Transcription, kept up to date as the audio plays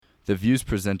The views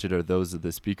presented are those of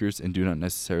the speakers and do not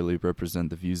necessarily represent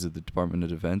the views of the Department of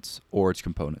Defense or its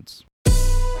components.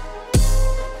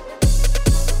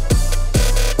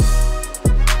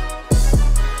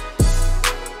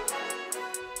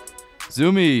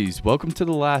 Zoomies, welcome to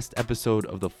the last episode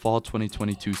of the fall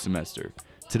 2022 semester.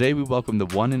 Today we welcome the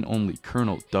one and only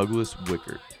Col Douglass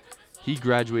Wickert. He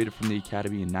graduated from the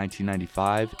Academy in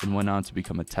 1995 and went on to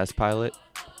become a test pilot,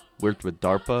 worked with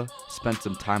DARPA, spent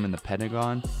some time in the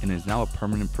Pentagon, and is now a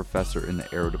permanent professor in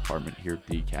the Aero Department here at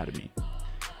the Academy.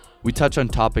 We touch on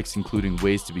topics including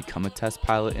ways to become a test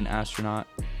pilot and astronaut,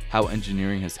 how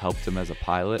engineering has helped him as a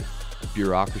pilot,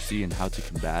 bureaucracy and how to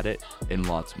combat it, and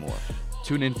lots more.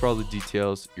 Tune in for all the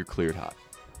details. You're cleared hot.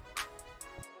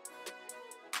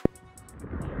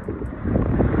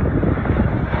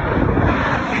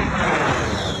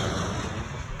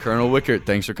 Colonel Wickert,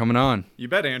 thanks for coming on. You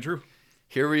bet, Andrew.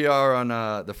 Here we are on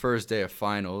the first day of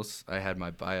finals. I had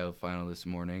my bio final this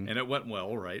morning. And it went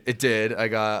well, right? It did. I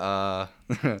got,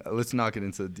 let's not get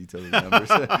into the details of the numbers.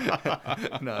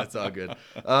 No, it's all good.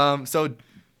 So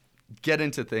get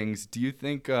into things. Do you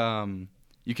think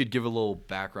you could give a little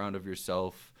background of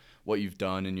yourself, what you've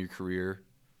done in your career,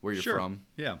 where you're from?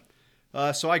 Yeah.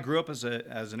 So I grew up as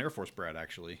an Air Force brat,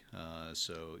 actually.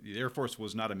 So the Air Force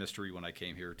was not a mystery when I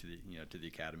came here to the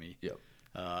Academy. Yep.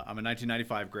 I'm a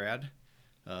 1995 grad.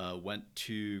 Went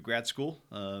to grad school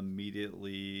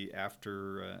immediately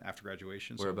after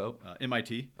graduation. Where about?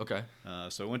 MIT. Okay.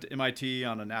 So I went to MIT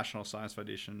on a National Science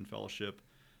Foundation fellowship.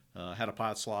 Had a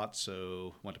pilot slot,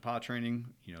 so went to pilot training.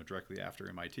 Directly after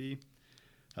MIT.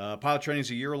 Pilot training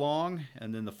is a year long,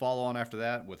 and then the follow-on after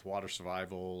that with water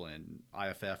survival and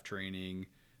IFF training,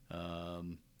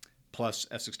 plus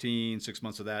F-16, 6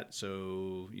 months of that.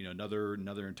 So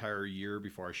another entire year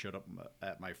before I showed up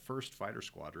at my first fighter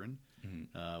squadron,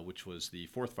 which was the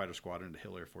 4th Fighter Squadron at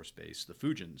Hill Air Force Base, the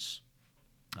Fujians.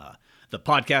 The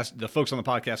folks on the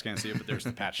podcast can't see it, but there's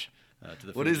the patch to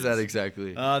the Fujians. What is that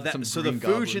exactly? So the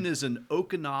Fujian is an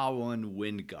Okinawan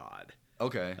wind god.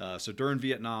 Okay. So during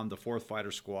Vietnam, the 4th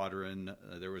Fighter Squadron,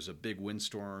 there was a big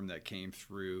windstorm that came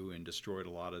through and destroyed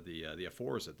a lot of the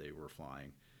F-4s that they were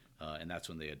flying, and that's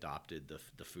when they adopted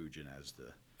the Fujian as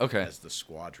the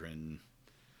squadron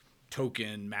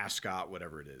token mascot,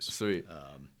 whatever it is. Sweet.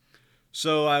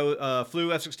 So I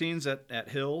flew F-16s at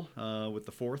Hill with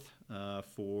the 4th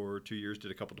for 2 years. Did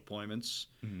a couple deployments.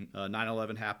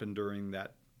 9/11 happened during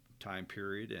that time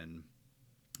period, and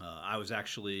I was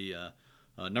actually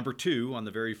number 2 on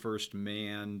the very first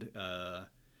manned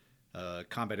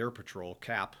combat air patrol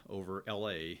CAP over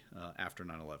LA after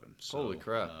 9/11. So, holy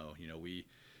crap!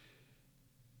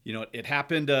 It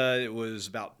happened. It was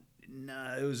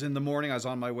in the morning. I was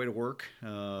on my way to work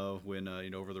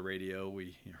when over the radio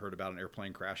we heard about an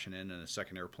airplane crashing in and a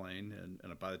second airplane.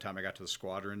 And by the time I got to the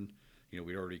squadron,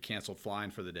 we'd already canceled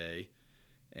flying for the day,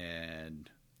 and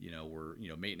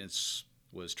maintenance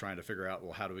was trying to figure out,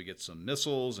 well, how do we get some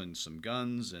missiles and some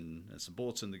guns and some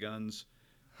bullets in the guns?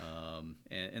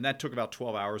 And that took about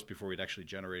 12 hours before we'd actually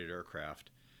generated aircraft.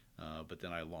 But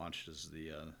then I launched as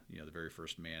the very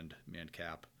first manned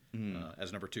cap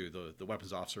as number 2. The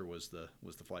weapons officer was the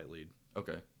flight lead.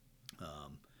 Okay.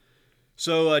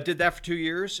 So I did that for 2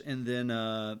 years, and then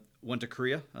went to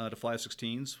Korea to fly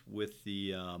F-16s with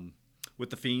the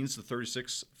Fiends, the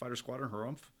 36th Fighter Squadron,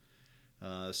 Harumph.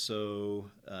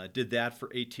 So did that for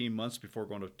 18 months before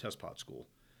going to test pilot school.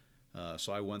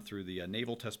 So I went through the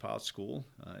Naval Test Pilot School.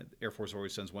 Air Force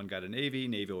always sends one guy to Navy.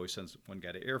 Navy always sends one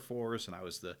guy to Air Force, and I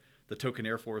was the token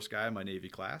Air Force guy in my Navy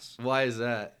class. Why is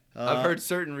that? I've heard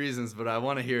certain reasons, but I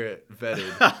want to hear it vetted.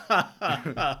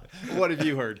 What have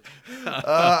you heard?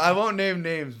 I won't name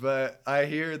names, but I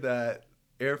hear that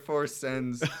Air Force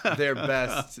sends their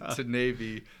best to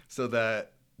Navy so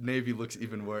that Navy looks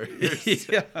even worse.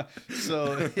 Yeah.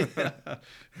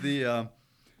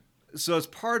 So as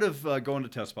part of going to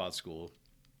test pilot school,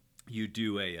 you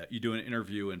do an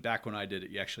interview, and back when I did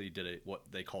it, you actually did what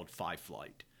they called 5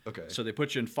 flight. Okay. So they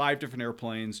put you in 5 different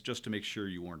airplanes just to make sure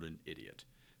you weren't an idiot.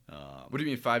 What do you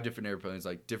mean 5 different airplanes,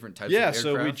 like different types of aircraft? Yeah,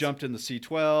 so we jumped in the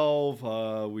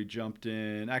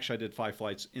C-12. Actually I did 5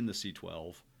 flights in the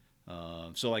C-12.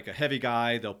 So like a heavy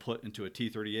guy, they'll put into a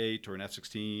T-38 or an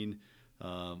F-16.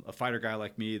 A fighter guy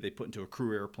like me, they put into a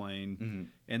crew airplane,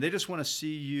 and they just want to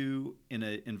see you in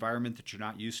an environment that you're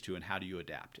not used to, and how do you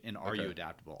adapt, and are you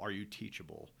adaptable? Are you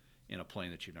teachable in a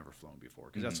plane that you've never flown before?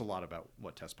 Because that's a lot about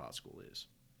what test pilot school is.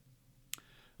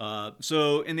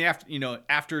 So in the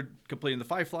after completing the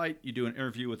 5 flight, you do an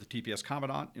interview with the TPS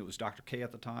commandant. It was Dr. K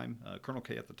at the time, Colonel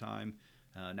K at the time.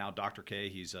 Now Dr. K,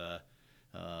 he's the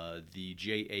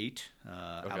J8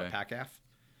 out of PACAF.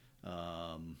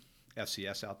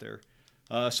 FCS out there.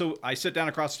 So I sit down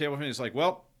across the table from him. He's like,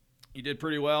 well, you did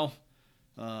pretty well.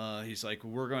 He's like,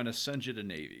 we're going to send you to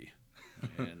Navy.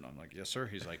 And I'm like, yes, sir.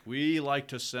 He's like, we like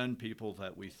to send people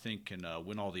that we think can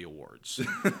win all the awards.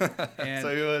 And,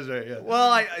 So he was right, yeah.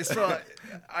 well,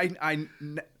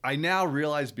 I now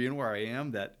realize, being where I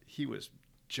am, that he was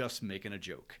just making a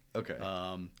joke. Okay.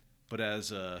 But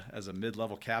as a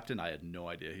mid-level captain, I had no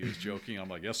idea he was joking. I'm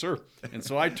like, yes, sir. And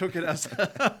so I took it as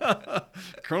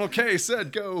Colonel K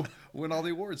said, go win all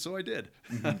the awards. So I did.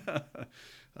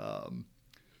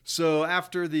 So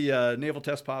after the Naval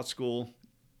Test Pilot School,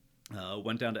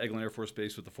 went down to Eglin Air Force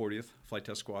Base with the 40th Flight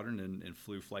Test Squadron and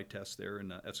flew flight tests there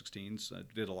in F-16s.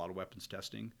 Did a lot of weapons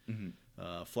testing,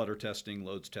 flutter testing,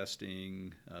 loads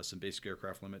testing, some basic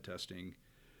aircraft limit testing.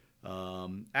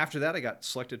 After that, I got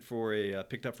selected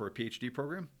picked up for a PhD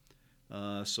program.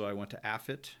 So I went to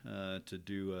AFIT to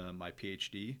do my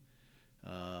PhD.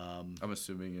 I'm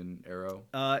assuming in Aero.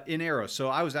 In Aero. So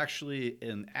I was actually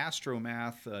an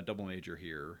astromath double major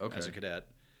here as a cadet,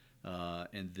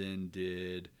 and then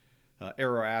did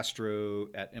Aero Astro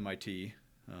at MIT,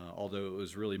 although it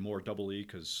was really more double E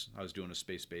because I was doing a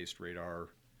space-based radar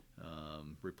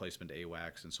replacement to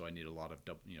AWACS, and so I needed a lot of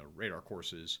radar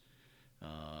courses.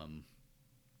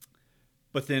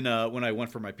 But then when I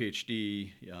went for my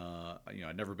PhD,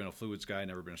 I'd never been a fluids guy,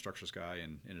 never been a structures guy,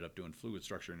 and ended up doing fluid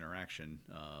structure interaction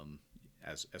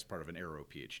as part of an Aero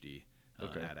PhD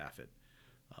at AFIT.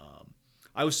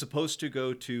 I was supposed to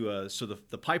go to so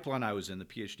the pipeline I was in, the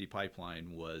PhD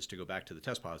pipeline, was to go back to the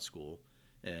test pilot school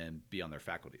and be on their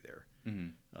faculty there.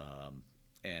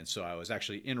 And so I was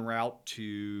actually en route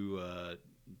to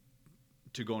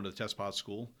go into the test pilot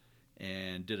school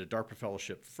and did a DARPA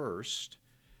fellowship first.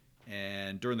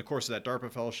 And during the course of that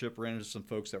DARPA fellowship, ran into some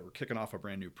folks that were kicking off a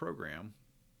brand new program.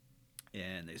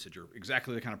 And they said, you're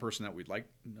exactly the kind of person that we'd like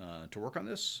to work on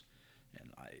this.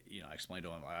 And I explained to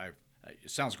them,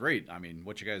 it sounds great. I mean,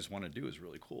 what you guys want to do is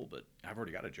really cool, but I've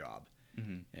already got a job.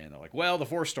 And they're like, well, the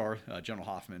 4-star, General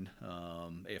Hoffman,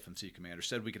 AFMC commander,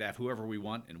 said we could have whoever we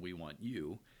want, and we want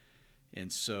you.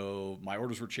 And so my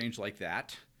orders were changed like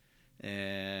that.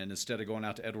 And instead of going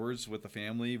out to Edwards with the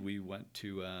family, we went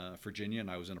to Virginia,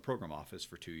 and I was in a program office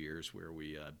for 2 years where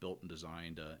we built and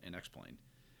designed an X-plane.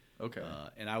 Okay.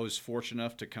 And I was fortunate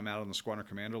enough to come out on the squadron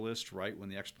commander list right when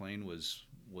the X-plane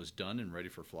was done and ready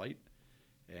for flight.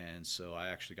 And so I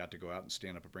actually got to go out and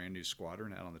stand up a brand new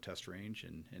squadron out on the test range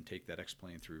and take that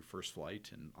X-plane through first flight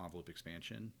and envelope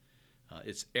expansion.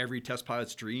 It's every test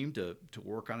pilot's dream to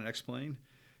work on an X-plane,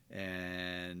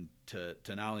 and to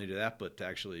not only do that, but to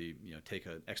actually take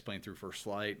an X-plane through first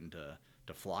flight and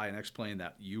to fly an X-plane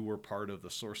that you were part of the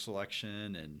source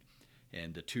selection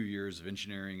and the 2 years of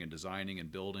engineering and designing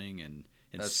and building and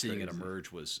seeing crazy. It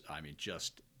emerge was,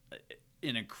 just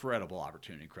an incredible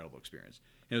opportunity, incredible experience.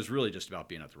 And it was really just about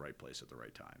being at the right place at the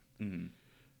right time.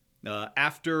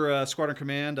 After Squadron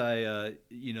Command,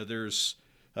 there's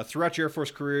throughout your Air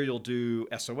Force career, you'll do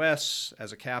SOS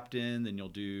as a captain, then you'll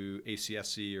do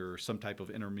ACSC or some type of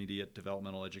intermediate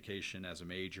developmental education as a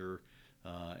major,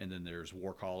 and then there's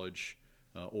War College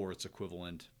or its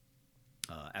equivalent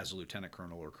as a lieutenant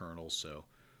colonel or colonel. So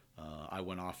I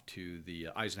went off to the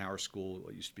Eisenhower School,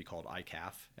 what used to be called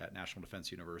ICAF, at National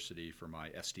Defense University for my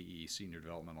SDE, Senior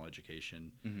Developmental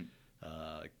Education.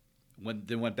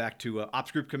 Then went back to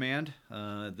Ops Group Command,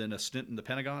 then a stint in the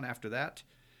Pentagon after that.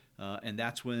 And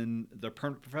that's when the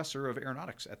permanent professor of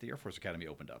aeronautics at the Air Force Academy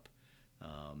opened up.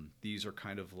 These are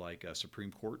kind of like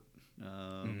Supreme Court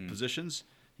positions.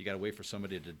 You got to wait for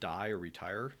somebody to die or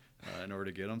retire in order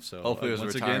to get them. So hopefully it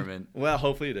was retirement.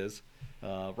 Hopefully it is.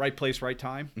 Right place, right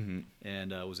time.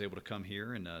 And was able to come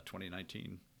here in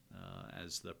 2019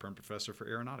 as the permanent professor for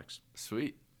aeronautics.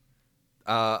 Sweet.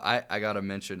 I got to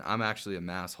mention, I'm actually a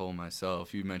mass hole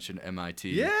myself. You mentioned MIT.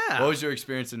 Yeah. What was your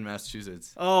experience in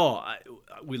Massachusetts? Oh,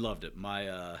 we loved it.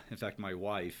 In fact, my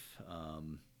wife,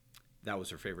 that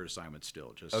was her favorite assignment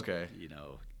still. Just, okay.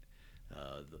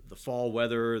 The fall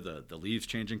weather, the leaves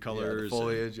changing colors. Yeah, the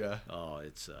foliage, yeah. Oh,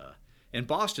 it's and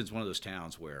Boston's one of those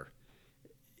towns where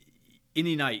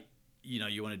any night,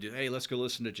 you want to do, hey, let's go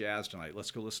listen to jazz tonight.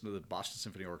 Let's go listen to the Boston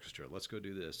Symphony Orchestra. Let's go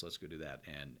do this. Let's go do that.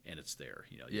 And it's there.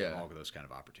 You have all of those kind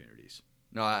of opportunities.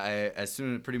 No,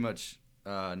 pretty much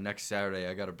next Saturday,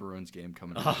 I got a Bruins game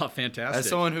coming up. Oh, fantastic. As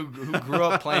someone who grew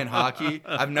up playing hockey,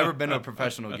 I've never been to a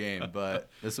professional game, but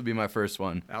this will be my first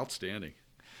one. Outstanding.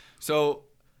 So,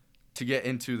 to get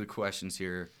into the questions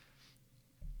here,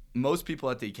 most people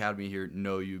at the academy here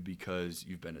know you because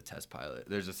you've been a test pilot.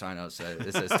 There's a sign outside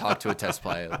that says talk to a test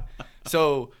pilot.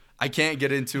 So I can't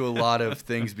get into a lot of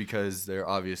things because they're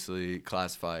obviously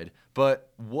classified.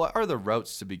 But what are the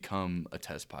routes to become a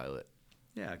test pilot?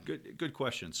 Yeah, good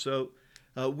question. So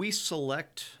we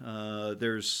select.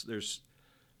 There's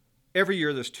every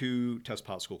year there's 2 test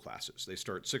pilot school classes. They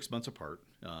start 6 months apart.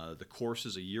 The course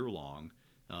is a year long,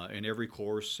 and every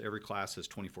class has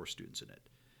 24 students in it.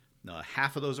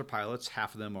 Half of those are pilots,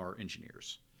 half of them are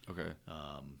engineers. Okay.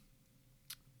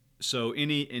 So in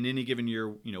any given year,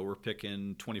 we're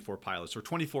picking 24 pilots or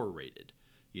 24 rated.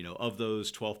 Of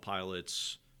those 12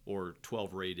 pilots or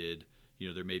 12 rated,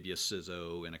 there may be a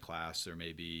CISO in a class. There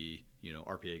may be,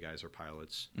 RPA guys are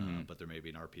pilots, but there may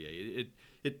be an RPA.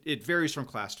 It varies from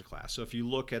class to class. So if you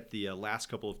look at the last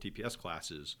couple of TPS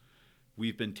classes,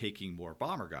 we've been taking more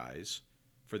bomber guys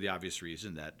for the obvious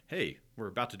reason that, hey, we're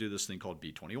about to do this thing called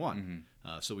B-21.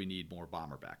 So we need more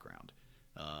bomber background.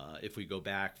 If we go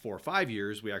back 4 or 5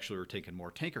 years, we actually were taking more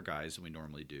tanker guys than we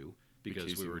normally do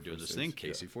because we were doing this thing,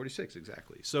 KC-46,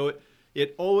 exactly. So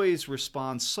it always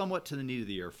responds somewhat to the need of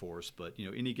the Air Force, but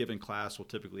any given class will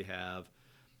typically have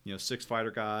 6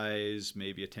 fighter guys,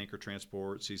 maybe a tanker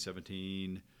transport,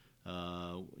 C-17,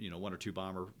 1 or 2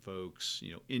 bomber folks,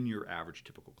 in your average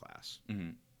typical class.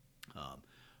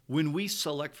 When we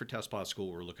select for test pilot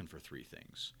school, we're looking for 3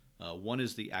 things. One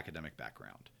is the academic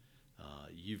background.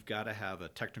 You've got to have a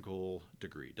technical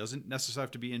degree. Doesn't necessarily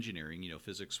have to be engineering.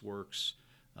 Physics works.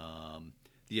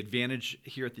 The advantage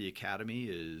here at the academy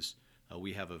is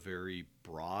we have a very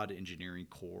broad engineering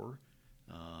core.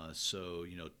 So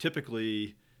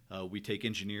typically we take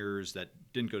engineers that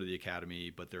didn't go to the academy,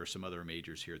 but there are some other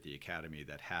majors here at the academy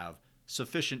that have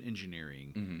sufficient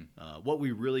engineering. What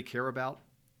we really care about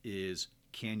is,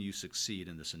 can you succeed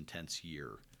in this intense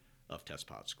year of test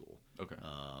pilot school? Okay.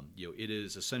 It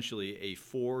is essentially a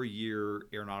 4-year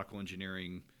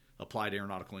applied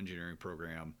aeronautical engineering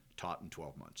program taught in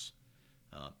 12 months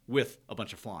with a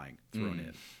bunch of flying thrown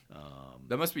in.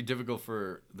 That must be difficult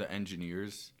for the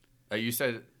engineers. You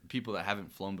said people that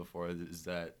haven't flown before. Is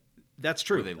that? That's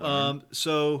true. They learn?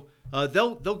 So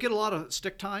they'll get a lot of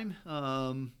stick time.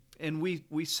 And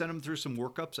we send them through some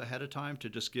workups ahead of time to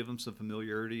just give them some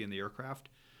familiarity in the aircraft.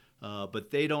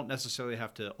 But they don't necessarily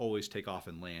have to always take off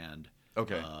and land.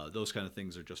 Okay. Those kind of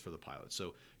things are just for the pilots.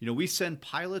 So, we send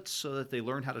pilots so that they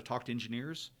learn how to talk to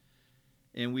engineers.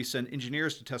 And we send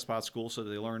engineers to test pilot school so that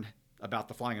they learn about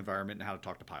the flying environment and how to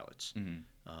talk to pilots.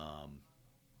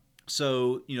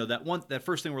 So, that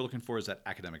first thing we're looking for is that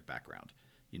academic background.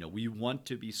 We want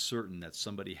to be certain that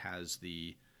somebody has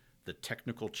the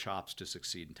technical chops to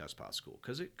succeed in test pilot school,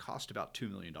 because it costs about $2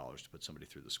 million to put somebody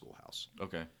through the schoolhouse.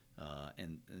 Okay.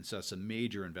 And so it's a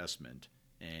major investment,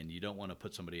 and you don't want to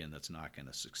put somebody in that's not going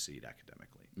to succeed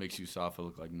academically. Makes you SOFA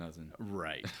look like nothing.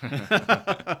 Right.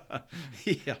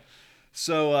 Yeah.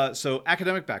 So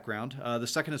academic background. The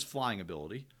second is flying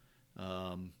ability.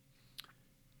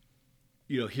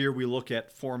 Here we look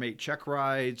at Form 8 check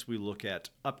rides. We look at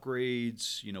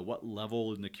upgrades. What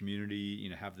level in the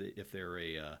community, if they're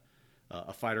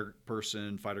a fighter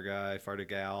person, fighter guy, fighter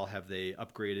gal, have they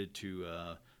upgraded to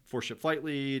 4-ship flight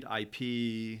lead,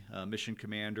 IP, mission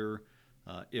commander?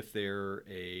 If they're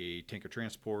a tanker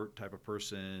transport type of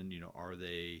person, are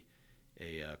they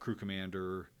a crew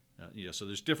commander? So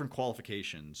there's different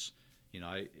qualifications.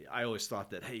 I always thought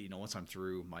that, hey, once I'm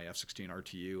through my F-16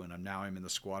 RTU and I'm in the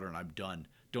squadron, I'm done.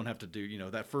 Don't have to do,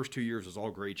 that first 2 years was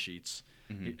all grade sheets.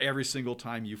 Every single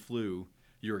time you flew,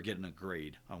 you were getting a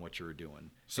grade on what you were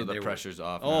doing. So the pressure's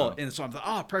off. Oh, and so I'm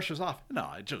like, pressure's off.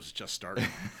 No, it just started.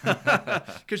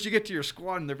 Because you get to your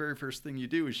squad, and the very first thing you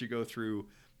do is you go through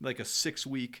like a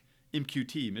 6-week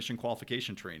MQT, mission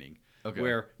qualification training,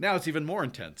 where now it's even more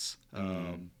intense.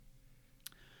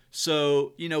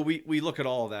 So, we look at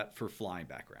all of that for flying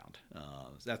background.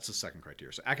 That's the second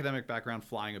criteria. So academic background,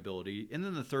 flying ability. And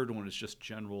then the third one is just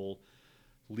general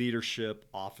leadership,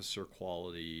 officer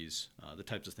qualities, the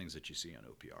types of things that you see on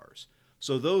OPRs.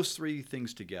 So those 3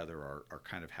 things together are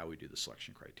kind of how we do the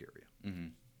selection criteria.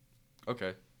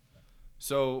 Okay.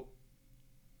 So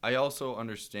I also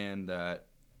understand that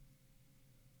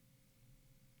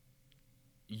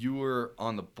you were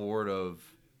on the board of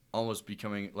almost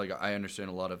becoming, I understand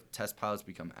a lot of test pilots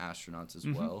become astronauts as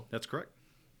well. That's correct.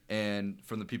 And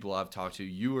from the people I've talked to,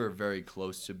 you were very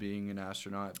close to being an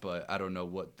astronaut, but I don't know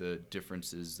what the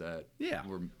differences that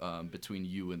were between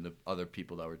you and the other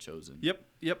people that were chosen.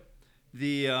 Yep.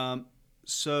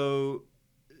 So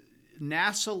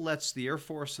NASA lets the Air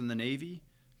Force and the Navy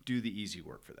do the easy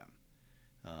work for them.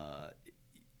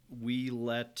 We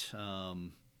let,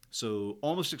 so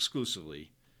almost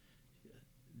exclusively,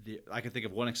 I can think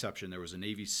of one exception. There was a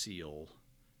Navy SEAL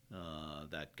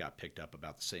that got picked up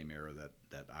about the same era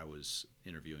that I was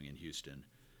interviewing in Houston.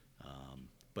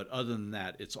 But other than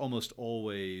that, it's almost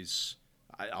always,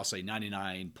 I'll say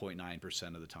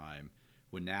 99.9% of the time,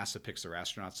 when NASA picks their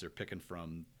astronauts, they're picking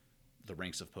from the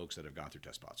ranks of folks that have gone through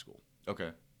test pod school.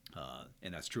 Okay.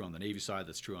 And that's true on the Navy side.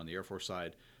 That's true on the Air Force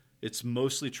side. It's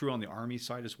mostly true on the Army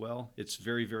side as well. It's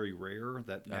very, very rare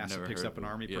that NASA picks up an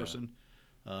Army person.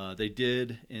 They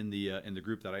did in the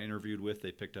group that I interviewed with.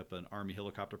 They picked up an Army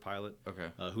helicopter pilot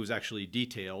who was actually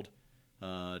detailed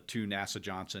to NASA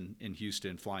Johnson in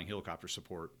Houston, flying helicopter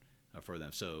support for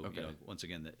them. So once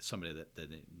again, somebody that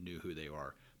they knew who they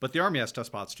are. But the Army has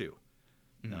test pods too.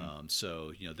 Mm-hmm.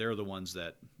 So they're the ones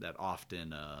that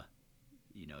often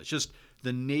it's just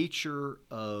the nature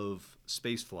of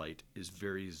space flight is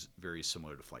very, very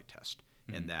similar to flight test,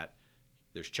 in that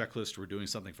there's checklists. We're doing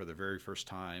something for the very first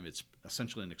time. It's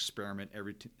essentially an experiment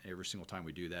every single time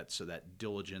we do that. So that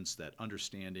diligence, that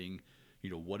understanding,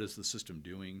 what is the system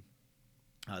doing?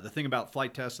 The thing about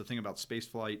flight tests, the thing about space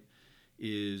flight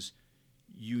is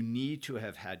you need to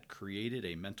have had created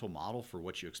a mental model for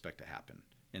what you expect to happen.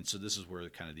 And so this is where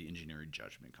kind of the engineering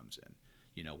judgment comes in.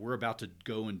 We're about to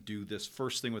go and do this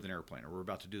first thing with an airplane, or we're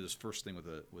about to do this first thing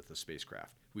with a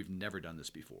spacecraft. We've never done this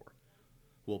before.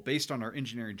 Well, based on our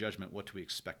engineering judgment, what do we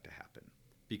expect to happen?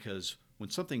 Because when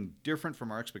something different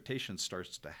from our expectations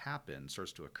starts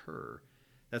to occur,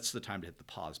 that's the time to hit the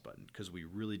pause button, because we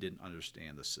really didn't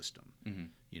understand the system.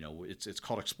 Mm-hmm. It's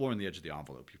called exploring the edge of the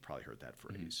envelope. You've probably heard that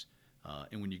phrase. Mm-hmm.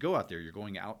 And when you go out there, you're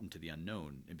going out into the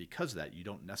unknown. And because of that, you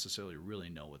don't necessarily really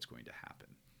know what's going to happen.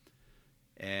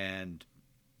 And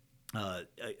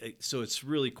so it's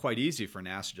really quite easy for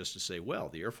NASA just to say, well,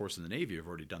 the Air Force and the Navy have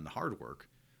already done the hard work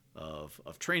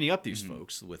of training up these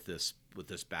folks with this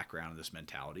background and this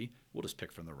mentality. We'll just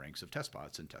pick from the ranks of test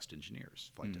pods and test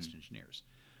engineers, flight test engineers.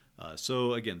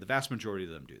 So again, the vast majority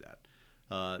of them do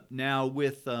that. Now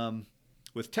with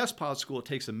test pod school, it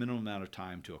takes a minimum amount of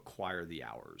time to acquire the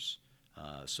hours.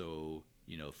 So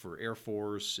for Air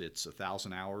Force, it's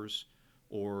 1,000 hours,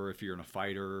 or if you're in a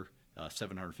fighter,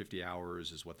 750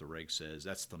 hours is what the reg says.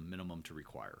 That's the minimum to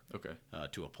require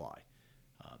to apply.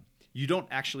 You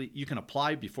can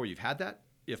apply before you've had that,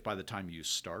 if by the time you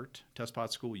start test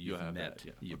pod school, you've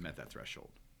met that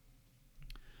threshold.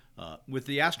 With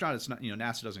the astronaut, it's not,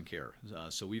 NASA doesn't care.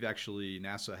 So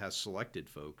NASA has selected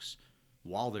folks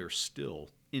while they're still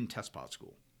in test pod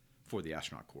school for the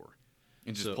astronaut corps.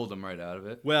 And just pulled them right out of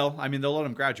it? Well, they'll let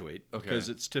them graduate because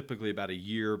it's typically about a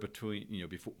year between,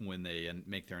 before when they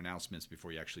make their announcements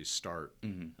before you actually start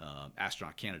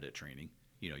astronaut candidate training.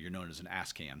 You're known as an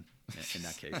ASCAN in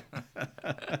that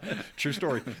case. True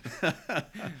story.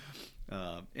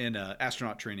 And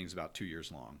astronaut training is about 2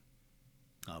 years long.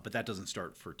 But that doesn't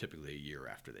start for typically a year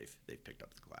after they've picked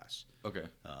up the class. Okay.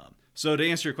 So to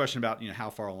answer your question about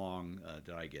how far along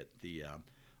did I get,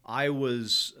 I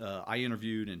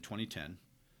interviewed in 2010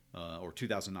 or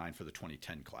 2009 for the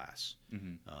 2010 class.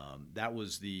 Mm-hmm. That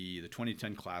was the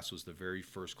 2010 class was the very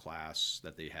first class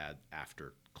that they had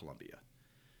after Columbia.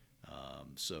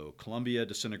 So Columbia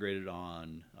disintegrated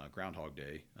on Groundhog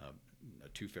Day,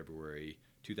 2 February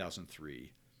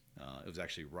 2003. It was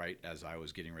actually right as I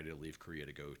was getting ready to leave Korea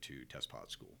to go to test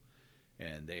pod school.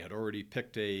 And they had already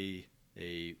picked a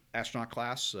astronaut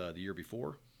class the year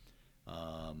before.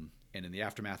 And in the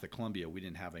aftermath of Columbia, we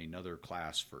didn't have another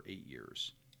class for 8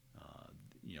 years.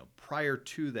 Prior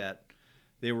to that,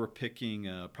 they were picking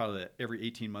probably every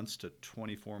 18 months to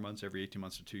 24 months, every 18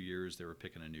 months to 2 years, they were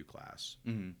picking a new class.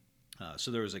 Mm-hmm.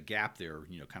 So there was a gap there,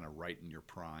 kind of right in your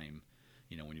prime,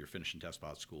 when you're finishing test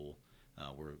pod school,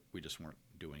 where we just weren't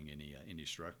doing any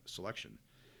selection.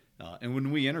 And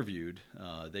when we interviewed,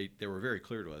 they were very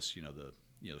clear to us.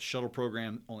 The shuttle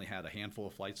program only had a handful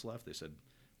of flights left. They said,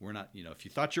 we're not. If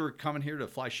you thought you were coming here to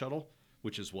fly shuttle,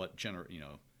 which is what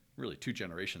really 2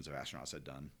 generations of astronauts had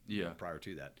done. Prior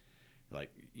to that,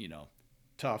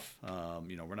 tough.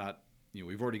 We're not.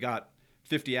 We've already got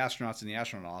 50 astronauts in the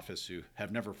astronaut office who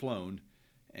have never flown,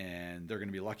 and they're going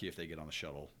to be lucky if they get on the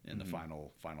shuttle in the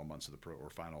final months of the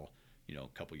final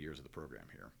couple years of the program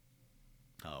here.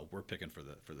 We're picking for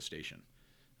the station,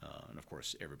 and of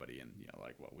course everybody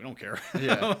well, we don't care.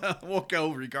 We'll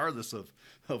go regardless of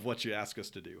what you ask us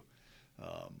to do.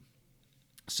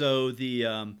 So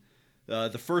the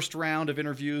first round of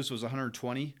interviews was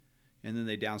 120, and then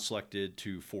they down selected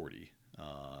to 40.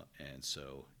 And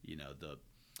so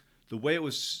the way it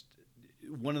was,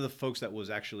 one of the folks that was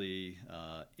actually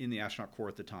in the astronaut corps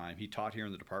at the time, he taught here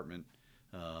in the department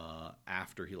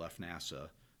after he left NASA.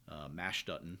 Mash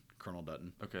Dutton, Colonel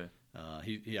Dutton. Okay.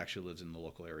 He actually lives in the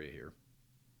local area here.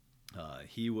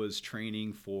 He was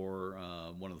training for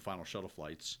one of the final shuttle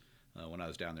flights when I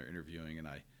was down there interviewing, and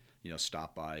I,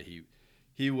 stopped by.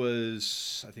 He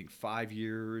was, I think, 5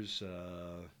 years,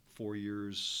 4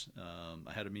 years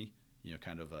ahead of me.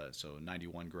 Kind of so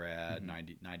 91 grad,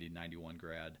 91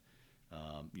 grad.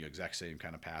 Exact same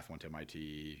kind of path. Went to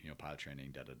MIT. Pilot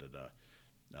training.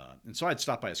 And so I'd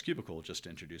stop by his cubicle just to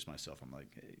introduce myself. I'm like,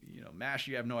 hey, Mash,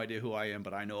 you have no idea who I am,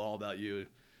 but I know all about you.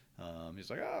 He's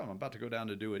like, oh, I'm about to go down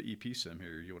to do an EP sim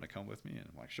here. You want to come with me? And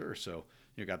I'm like, sure. So,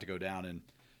 got to go down, and,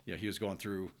 he was going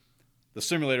through the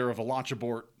simulator of a launch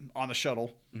abort on the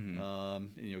shuttle, and,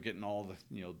 getting all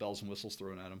the, bells and whistles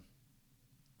thrown at him.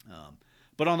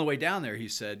 But on the way down there, he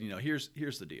said,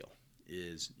 here's the deal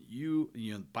is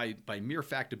by mere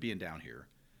fact of being down here,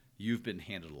 you've been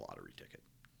handed a lottery ticket.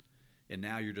 And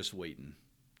now you're just waiting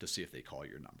to see if they call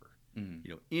your number.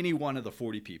 Any one of the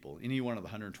 40 people, any one of the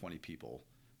 120 people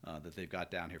that they've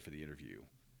got down here for the interview,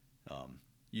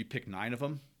 you pick 9 of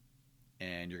them,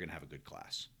 and you're going to have a good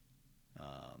class.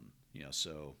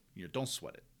 So don't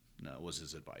sweat it. Was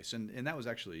his advice, and that was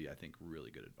actually, I think, really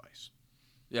good advice.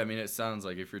 Yeah, I mean, it sounds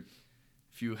like if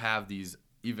you have these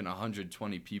even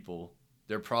 120 people,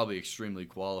 they're probably extremely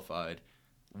qualified.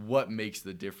 What makes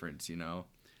the difference?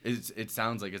 It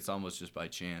sounds like it's almost just by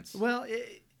chance. Well,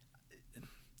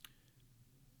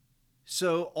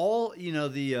 so all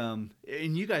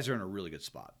and you guys are in a really good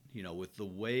spot. With the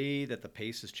way that the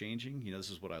pace is changing. This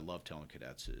is what I love telling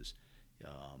cadets is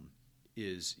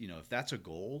if that's a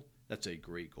goal, that's a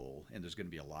great goal, and there's going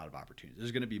to be a lot of opportunities.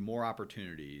 There's going to be more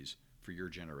opportunities for your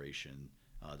generation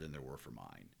than there were for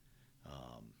mine.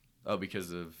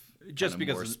 Because of just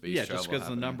because more of, space yeah, travel just because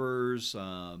of the happening. Numbers,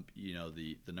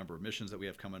 the number of missions that we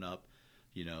have coming up.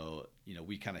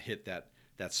 We kind of hit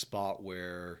that spot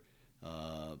where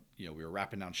we were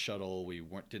wrapping down shuttle. We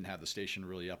didn't have the station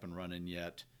really up and running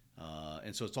yet,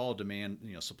 and so it's all demand,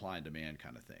 supply and demand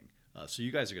kind of thing. So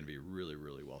you guys are going to be really,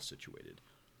 really well situated,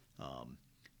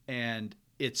 and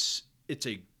it's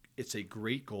a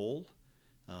great goal,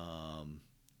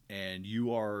 and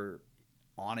you are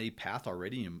on a path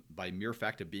already, and by mere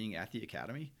fact of being at the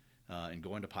academy and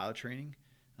going to pilot training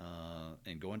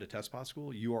and going to test pilot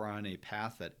school, you are on a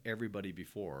path that everybody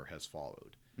before has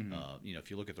followed. If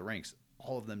you look at the ranks,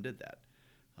 all of them did that.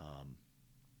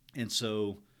 And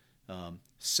so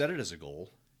set it as a goal,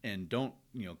 and don't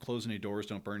close any doors,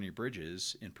 don't burn any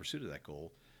bridges in pursuit of that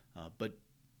goal. But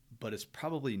it's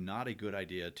probably not a good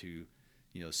idea to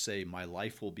say my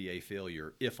life will be a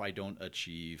failure if I don't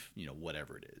achieve,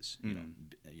 whatever it is.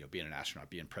 Being an astronaut,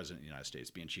 being president of the United States,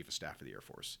 being chief of staff of the Air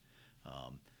Force.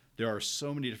 There are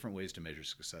so many different ways to measure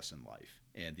success in life,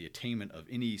 and the attainment of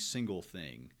any single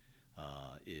thing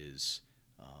is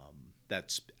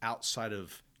that's outside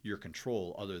of your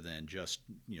control, other than just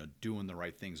doing the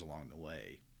right things along the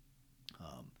way.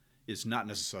 Is not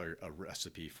necessarily a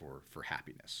recipe for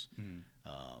happiness.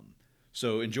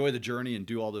 So enjoy the journey and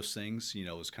do all those things.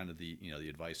 Was kind of the the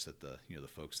advice that the the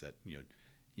folks that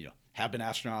have been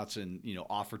astronauts and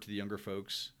offer to the younger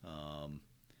folks.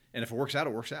 And if it works out,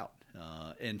 it works out.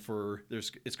 And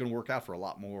it's going to work out for a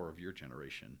lot more of your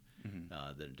generation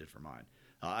than it did for mine.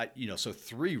 So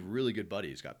 3 really good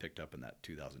buddies got picked up in that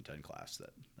 2010 class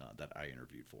that I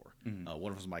interviewed for. One of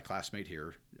them was my classmate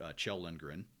here, Kjell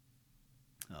Lindgren.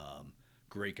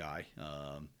 Great guy.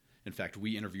 In fact,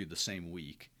 we interviewed the same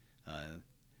week.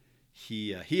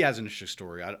 He has an interesting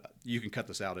story. You can cut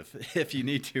this out if you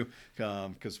need to,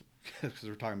 because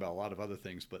we're talking about a lot of other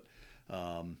things. But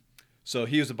so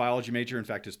he was a biology major. In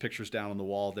fact, his picture's down on the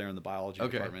wall there in the biology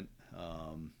department,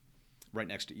 right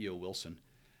next to E.O. Wilson.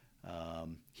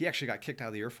 He actually got kicked out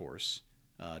of the Air Force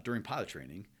during pilot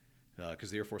training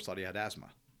because the Air Force thought he had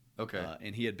asthma. Okay.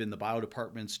 And he had been the bio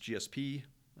department's GSP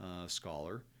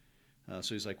scholar.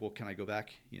 So he's like, well, can I go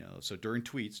back? So during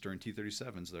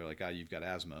T-37s, they're like, you've got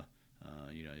asthma.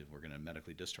 We're going to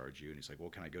medically discharge you. And he's like, well,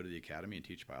 can I go to the academy and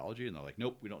teach biology? And they're like,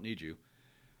 nope, we don't need you.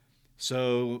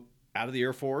 So out of the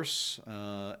Air Force,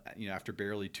 after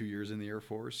barely 2 years in the Air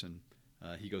Force, and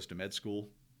he goes to med school,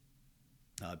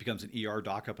 becomes an ER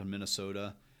doc up in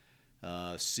Minnesota,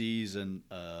 sees an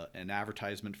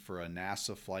advertisement for a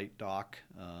NASA flight doc,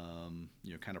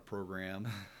 kind of program,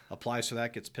 applies for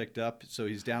that, gets picked up. So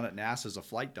he's down at NASA as a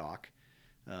flight doc,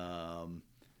 and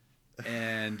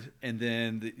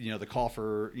then the call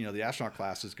for the astronaut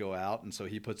classes go out, and so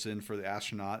he puts in for the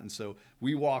astronaut, and so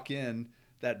we walk in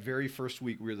that very first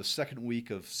week. We were the second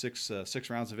week of six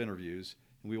rounds of interviews,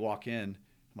 and we walk in. I'm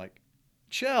like,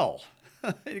 Kjell.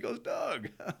 And he goes, Doug.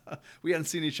 We hadn't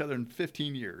seen each other in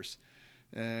 15 years.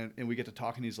 And we get to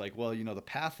talk, and he's like, well, the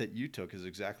path that you took is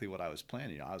exactly what I was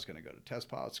planning. I was going to go to test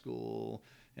pilot school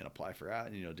and apply for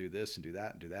that, and, do this and do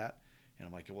that and do that. And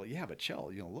I'm like, well, yeah, but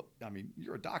Chell, look, I mean,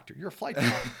 you're a doctor, you're a flight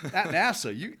pilot at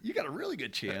NASA. You got a really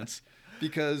good chance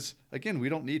because, again, we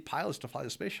don't need pilots to fly the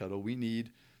space shuttle. We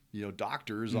need,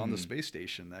 doctors on the space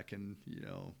station that can,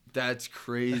 That's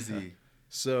crazy.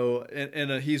 So,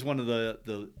 and he's one of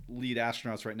the lead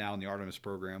astronauts right now in the Artemis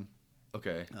program.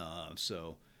 Okay.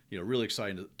 So, really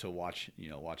excited to watch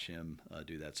him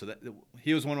do that. So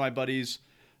he was one of my buddies.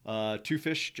 Two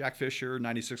Fish, Jack Fisher,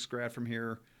 96th grad from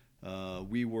here.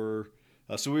 We were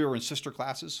in sister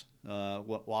classes.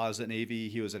 While I was at Navy,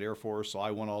 he was at Air Force. So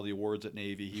I won all the awards at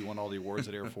Navy. He won all the awards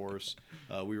at Air Force.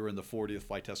 We were in the 40th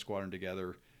Flight Test Squadron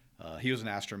together. He was an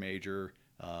astro major.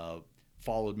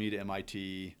 Followed me to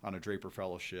MIT on a Draper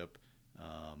Fellowship.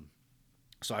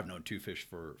 So I've known Two Fish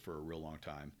for a real long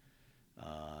time.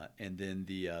 And then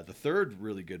the third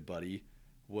really good buddy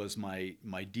was my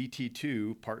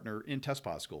DT2 partner in test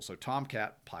pilot school. So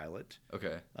Tomcat pilot.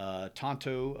 Okay.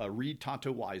 Reed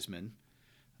Tonto Wiseman.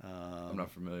 I'm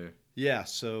not familiar. Yeah,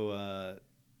 so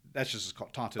that's just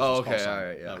Tonto's okay, call sign. all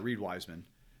right, yeah. Reed Wiseman.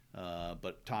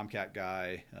 But Tomcat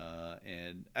guy.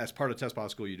 And as part of test pilot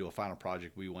school, you do a final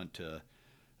project. We went to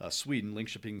Sweden,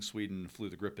 Linköping, Sweden, flew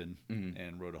the Gripen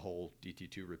and wrote a whole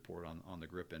DT2 report on the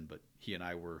Gripen. But he and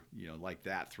I were, like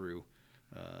that through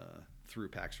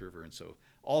Pax River. And so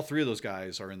all three of those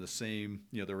guys are in the same,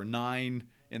 there were 9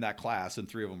 in that class and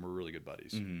 3 of them were really good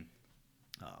buddies.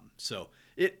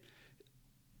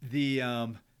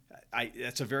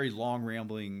 That's a very long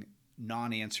rambling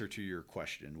non-answer to your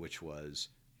question, which was,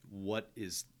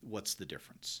 what's the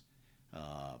difference?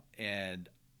 And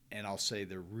I'll say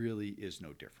there really is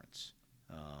no difference.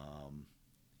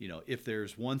 If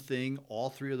there's one thing,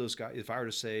 all 3 of those guys, if I were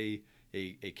to say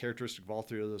a characteristic of all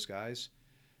 3 of those guys,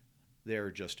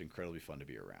 they're just incredibly fun to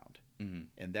be around.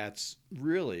 And that's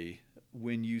really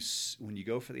when you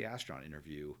go for the astronaut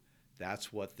interview,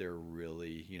 that's what they're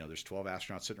really, there's 12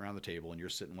 astronauts sitting around the table and you're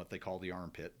sitting what they call the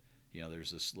armpit.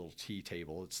 There's this little tea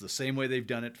table. It's the same way they've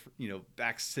done it,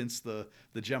 back since the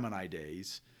Gemini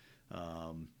days.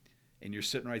 And you're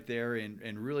sitting right there,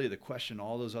 and really the question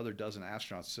all those other dozen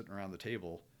astronauts sitting around the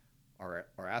table are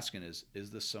asking is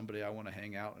this somebody I want to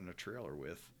hang out in a trailer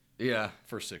with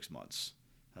for 6 months?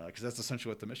 Because that's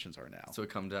essentially what the missions are now. So it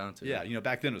come down to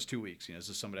back then it was 2 weeks. Is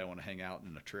this somebody I want to hang out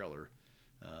in a trailer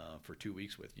for 2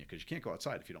 weeks with? Because you can't go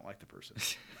outside if you don't like the person.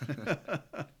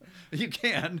 You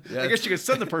can. I guess you can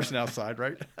send the person outside,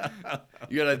 right?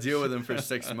 You got to deal with them for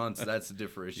 6 months. That's a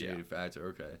differentiating factor.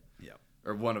 Okay. Yeah.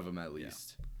 Or one of them at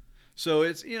least. Yeah. So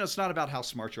it's it's not about how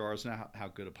smart you are. It's not how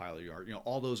good a pilot you are.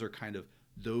 All those are kind of,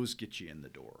 those get you in the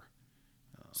door.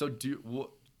 So do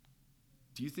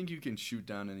you think you can shoot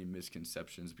down any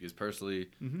misconceptions? Because personally,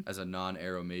 as a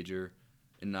non-aero major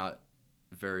and not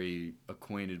very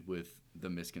acquainted with the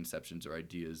misconceptions or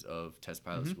ideas of test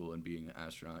pilot school and being an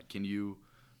astronaut, can you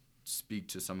speak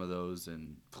to some of those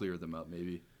and clear them up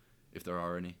maybe, if there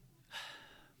are any?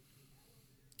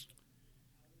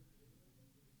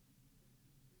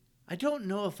 I don't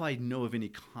know if I know of any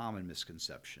common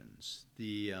misconceptions.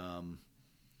 We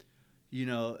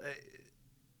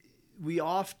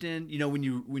often, when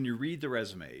you read the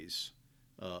resumes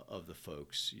of the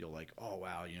folks, you're like, oh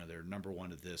wow, they're number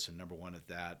 1 at this and number 1 at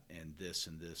that and this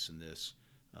and this and this.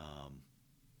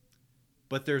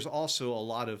 But there's also a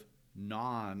lot of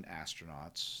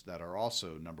non-astronauts that are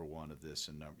also number 1 of this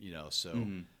and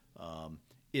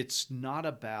it's not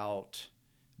about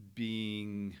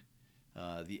being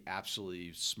the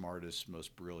absolutely smartest,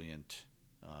 most brilliant,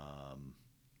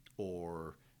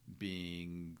 or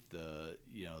being the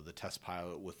test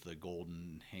pilot with the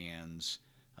golden hands.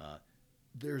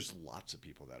 There's lots of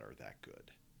people that are that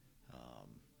good.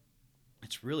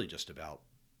 It's really just about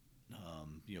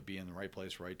being in the right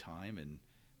place, right time, and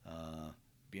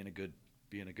being a good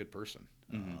person.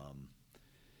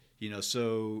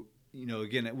 So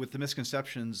again, with the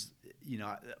misconceptions,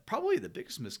 probably the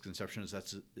biggest misconception is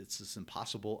it's this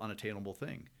impossible, unattainable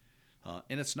thing.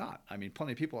 And it's not. I mean,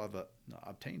 plenty of people have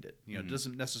obtained it. It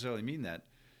doesn't necessarily mean that,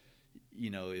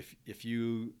 if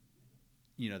you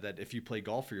play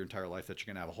golf for your entire life that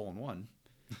you're going to have a hole in one.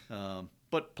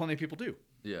 But plenty of people do.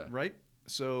 Yeah. Right?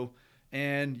 So,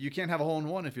 and you can't have a hole in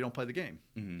one if you don't play the game.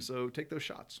 So take those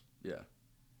shots. Yeah.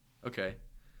 Okay.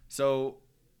 So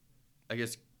I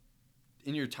guess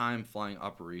in your time flying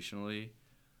operationally,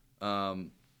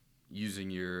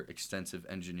 using your extensive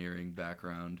engineering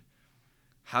background,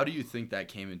 how do you think that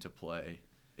came into play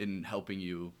in helping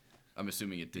you? I'm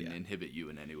assuming it didn't inhibit you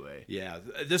in any way. Yeah,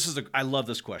 I love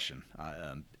this question,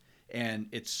 and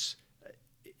it's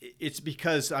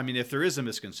because, I mean, if there is a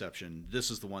misconception, this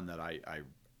is the one that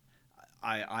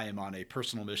I am on a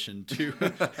personal mission to,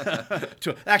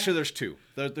 actually there's two.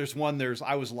 There's one,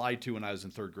 I was lied to when I was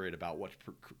in third grade about what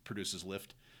produces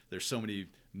lift. There's so many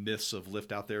myths of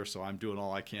lift out there, so I'm doing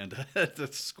all I can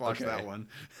to squash that one.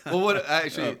 Well,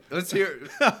 let's hear,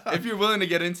 if you're willing to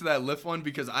get into that lift one,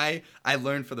 because I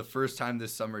learned for the first time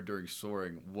this summer during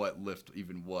soaring what lift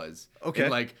even was. Okay.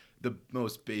 And like the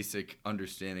most basic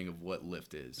understanding of what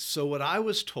lift is. So what I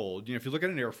was told, if you look at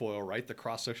an airfoil, right, the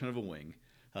cross section of a wing,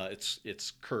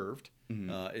 it's curved,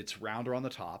 it's rounder on the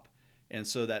top, and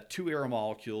so that two air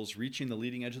molecules reaching the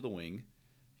leading edge of the wing,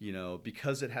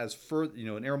 because it has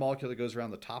an air molecule that goes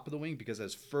around the top of the wing, because it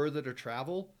has further to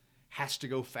travel, has to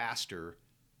go faster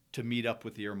to meet up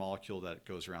with the air molecule that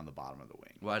goes around the bottom of the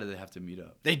wing. Why do they have to meet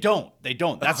up? They don't.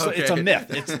 That's Okay. It's a myth.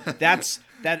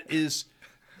 That is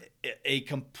a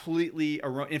completely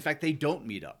erroneous. In fact, they don't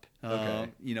meet up. Okay.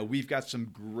 We've got some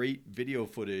great video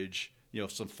footage.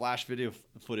 Some flash video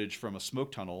footage from a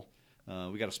smoke tunnel.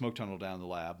 We got a smoke tunnel down in the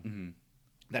lab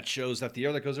that shows that the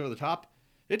air that goes over the top,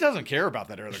 it doesn't care about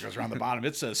that air that goes around the bottom.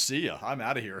 It says, "See ya, I'm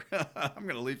out of here. I'm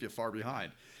going to leave you far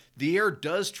behind." The air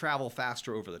does travel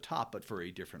faster over the top, but for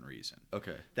a different reason.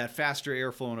 Okay. That faster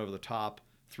air flowing over the top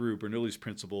through Bernoulli's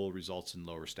principle results in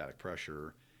lower static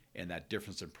pressure, and that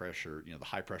difference in pressure, the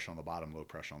high pressure on the bottom, low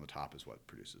pressure on the top, is what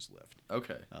produces lift.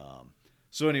 Okay.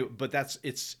 So anyway, but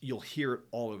you'll hear it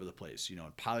all over the place. In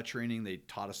pilot training, they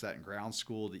taught us that in ground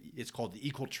school. It's called the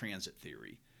equal transit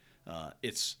theory.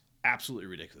 It's absolutely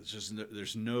ridiculous.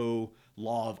 There's no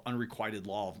unrequited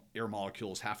law of air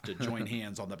molecules have to join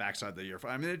hands on the backside of the airfoil.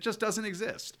 I mean, it just doesn't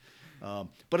exist.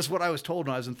 But it's what I was told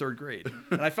when I was in third grade,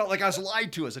 and I felt like I was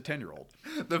lied to as a 10-year-old.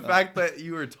 The fact that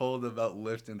you were told about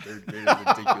lift in third grade is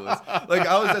ridiculous. Like,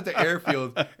 I was at the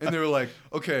airfield, and they were like,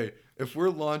 "Okay, if we're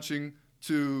launching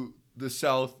to the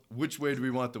south, which way do we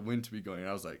want the wind to be going?" And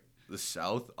I was like, "The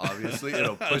south, obviously.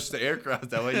 It'll push the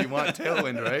aircraft that way. You want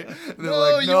tailwind, right?" And they're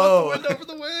like, "No, you want the wind over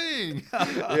the wing."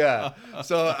 Yeah.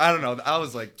 So I don't know. I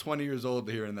was like 20 years old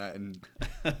hearing that. And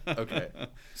okay.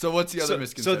 So what's the other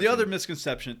misconception? So the other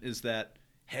misconception is that,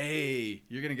 hey,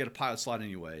 you're going to get a pilot slot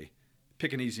anyway.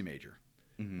 Pick an easy major,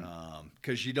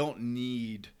 because you don't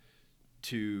need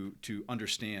to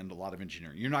understand a lot of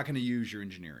engineering. You're not going to use your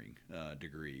engineering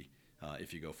degree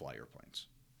if you go fly airplanes.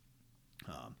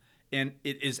 And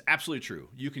it is absolutely true.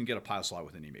 You can get a pilot slot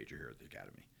with any major here at the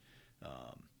Academy.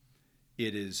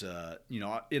 It is,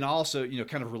 and also,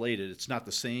 kind of related. It's not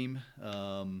the same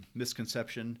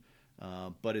misconception,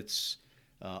 but it's.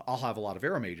 I'll have a lot of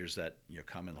aero majors that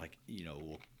come and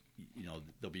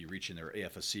they'll be reaching their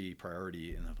AFSC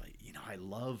priority, and they're like,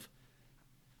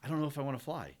 I don't know if I want to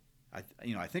fly. I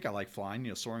think I like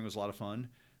flying. Soaring was a lot of fun,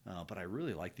 but I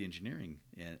really like the engineering,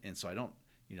 and so I don't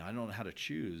know how to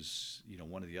choose,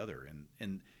 one or the other.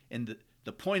 And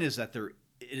the point is that it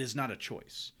is not a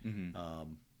choice.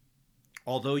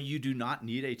 Although you do not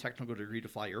need a technical degree to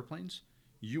fly airplanes,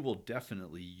 you will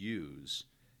definitely use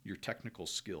your technical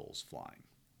skills flying.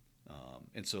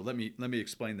 And so let me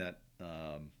explain that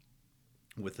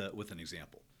with an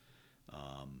example.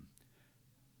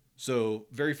 So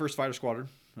very first fighter squadron,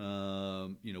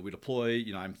 we deploy.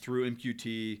 I'm through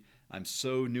MQT. I'm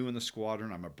so new in the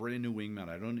squadron. I'm a brand new wingman.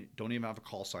 I don't even have a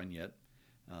call sign yet.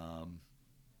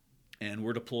 And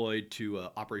we're deployed to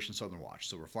Operation Southern Watch.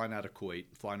 So we're flying out of Kuwait,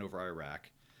 flying over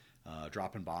Iraq,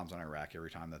 dropping bombs on Iraq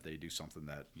every time that they do something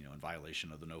that, in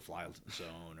violation of the no-fly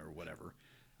zone or whatever.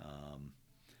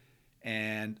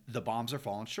 And the bombs are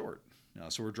falling short.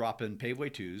 So we're dropping Paveway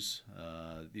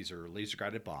 2s. These are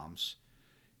laser-guided bombs,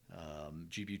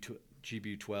 GBU-12s,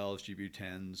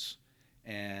 GBU-10s.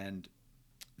 And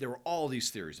there were all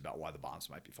these theories about why the bombs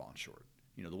might be falling short.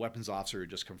 The weapons officer had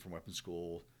just come from weapons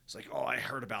school. It's like, "Oh, I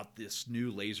heard about this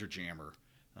new laser jammer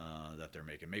that they're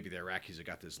making. Maybe the Iraqis have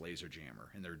got this laser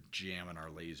jammer, and they're jamming our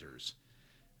lasers."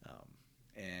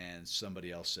 And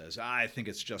somebody else says, "I think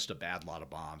it's just a bad lot of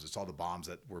bombs. It's all the bombs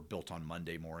that were built on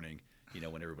Monday morning,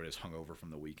 when everybody was hungover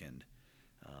from the weekend."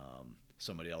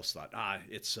 Somebody else thought,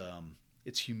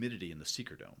 it's humidity in the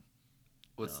seeker dome.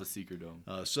 What's the seeker dome?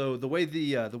 So the way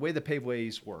the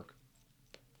paveways work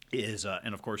is,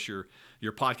 and of course your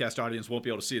podcast audience won't be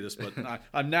able to see this, but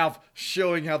I'm now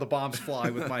showing how the bombs fly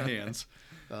with my hands.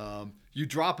 You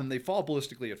drop them; they fall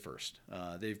ballistically at first.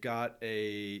 They've got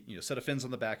a set of fins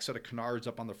on the back, set of canards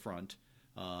up on the front.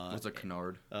 What's a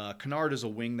canard? Canard is a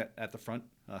wing that at the front.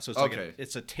 So it's Okay.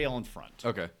 it's a tail in front.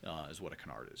 Okay. Is what a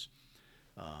canard is.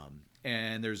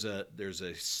 And there's a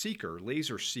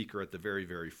laser seeker at the very,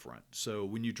 very front. So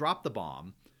when you drop the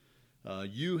bomb,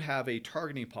 you have a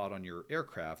targeting pod on your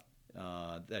aircraft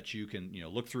that you can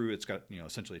look through. It's got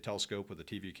essentially a telescope with a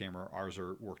TV camera. Ours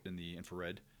are worked in the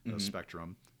infrared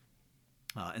spectrum.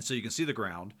 And so you can see the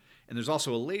ground. And there's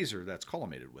also a laser that's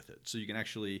collimated with it. So you can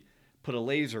actually put a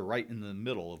laser right in the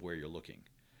middle of where you're looking.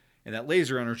 And that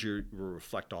laser energy will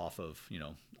reflect off of,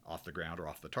 off the ground or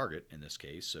off the target in this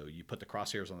case. So you put the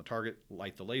crosshairs on the target,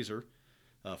 light the laser,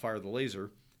 fire the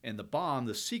laser, and the bomb,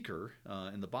 the seeker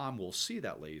in the bomb will see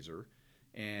that laser,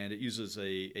 and it uses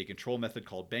a control method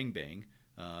called bang bang.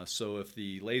 So if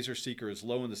the laser seeker is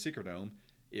low in the seeker dome,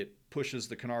 it pushes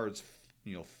the canards,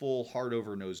 full hard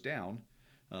over nose down,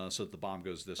 so that the bomb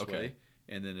goes this way.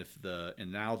 And then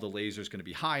now the laser is going to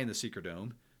be high in the seeker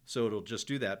dome, so it'll just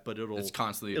do that, but it's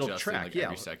constantly adjusting track,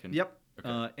 every second. Yep.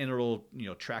 Okay. And it'll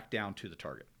track down to the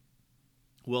target.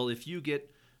 Well, if you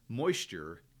get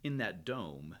moisture in that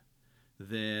dome,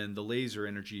 then the laser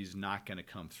energy is not going to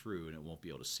come through, and it won't be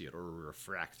able to see it or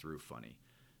refract through funny.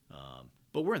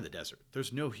 But we're in the desert.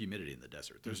 There's no humidity in the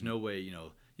desert. There's no way,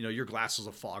 your glasses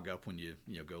will fog up when you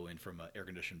go in from an air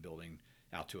conditioned building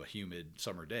out to a humid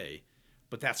summer day.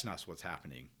 But that's not what's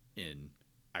happening in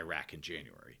Iraq in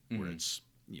January, where it's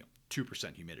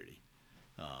 2% humidity.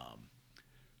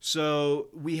 So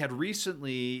we had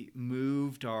recently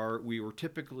moved we were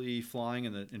typically flying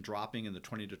and dropping in the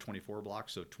 20 to 24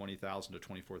 blocks, so 20,000 to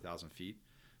 24,000 feet.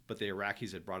 But the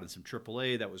Iraqis had brought in some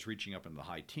AAA that was reaching up in the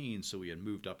high teens, so we had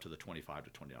moved up to the 25 to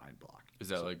 29 block. Is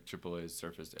that like AAA's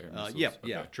surface air missiles?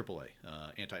 Yeah, AAA,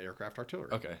 anti-aircraft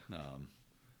artillery. Okay.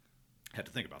 Had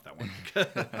to think about that one.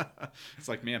 It's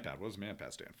like MANPAD. What does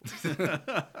MANPAD stand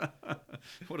for?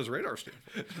 What does radar stand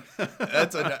for?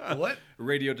 That's what?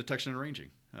 Radio detection and ranging.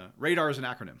 Radar is an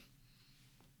acronym.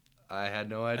 I had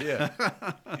no idea.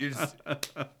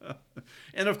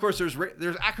 And of course, there's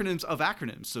acronyms of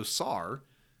acronyms. So SAR,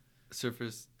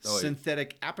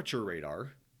 synthetic aperture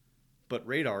radar, but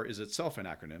radar is itself an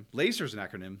acronym. Laser is an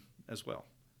acronym as well.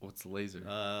 What's laser?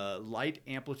 Light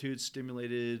amplitude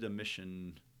stimulated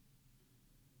emission.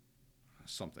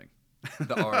 Something.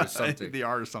 The R is something. The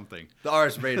R is something. The R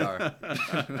is radar.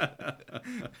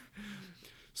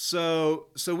 So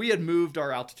we had moved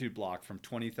our altitude block from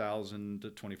 20,000 to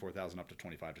 24,000 up to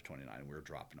 25 to 29, and we were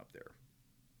dropping up there.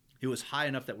 It was high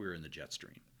enough that we were in the jet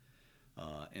stream.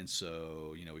 And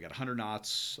so, we got 100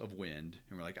 knots of wind,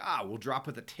 and we're like, we'll drop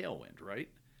with a tailwind, right?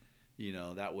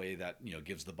 That way that,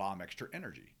 gives the bomb extra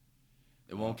energy.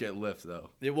 It won't get lift, though.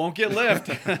 It won't get lift.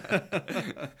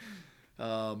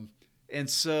 And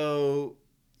so,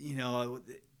 I'm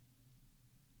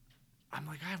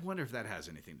like, I wonder if that has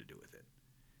anything to do with it.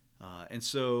 And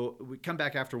so we come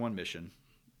back after one mission,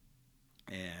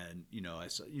 and, I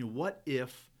said, what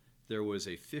if there was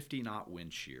a 50-knot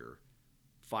wind shear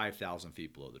 5,000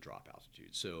 feet below the drop altitude?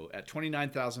 So at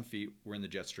 29,000 feet, we're in the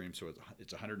jet stream, so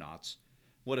it's 100 knots.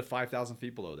 What if 5,000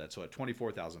 feet below that? So at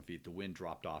 24,000 feet, the wind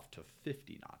dropped off to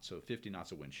 50 knots. So 50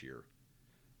 knots of wind shear.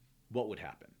 What would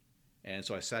happen? And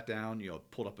so I sat down,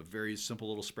 pulled up a very simple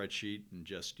little spreadsheet and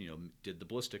just, did the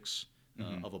ballistics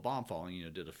of a bomb falling,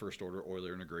 did a first order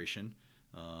Euler integration.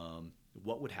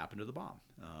 What would happen to the bomb?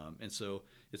 And so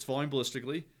it's falling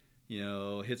ballistically,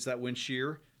 hits that wind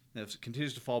shear. And it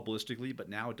continues to fall ballistically, but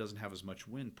now it doesn't have as much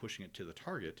wind pushing it to the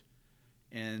target.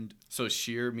 And so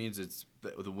shear means it's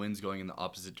the wind's going in the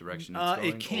opposite direction it's going?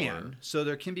 It can. So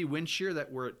there can be wind shear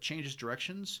where it changes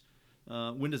directions.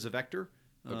 Wind is a vector.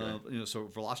 Okay. So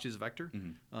velocity is a vector.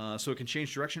 Mm-hmm. So it can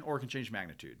change direction or it can change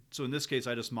magnitude. So in this case,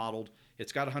 I just modeled,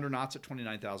 it's got 100 knots at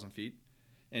 29,000 feet.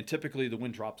 And typically the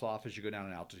wind drops off as you go down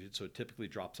in altitude. So it typically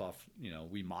drops off,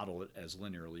 we model it as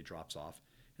linearly drops off.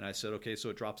 And I said, okay, so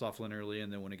it drops off linearly.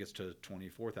 And then when it gets to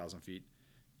 24,000 feet,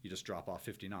 you just drop off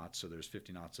 50 knots. So there's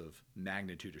 50 knots of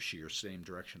magnitude of shear, same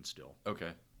direction still.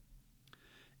 Okay.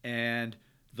 And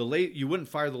you wouldn't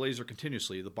fire the laser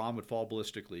continuously. The bomb would fall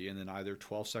ballistically, and then either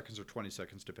 12 seconds or 20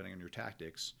 seconds, depending on your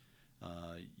tactics,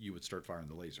 you would start firing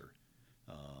the laser.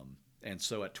 And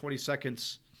so at 20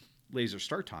 seconds laser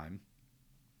start time,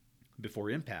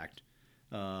 before impact,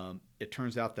 it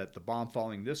turns out that the bomb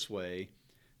falling this way,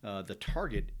 the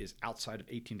target is outside of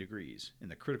 18 degrees.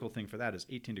 And the critical thing for that is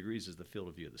 18 degrees is the field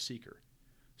of view of the seeker.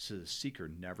 So the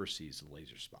seeker never sees the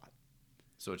laser spot.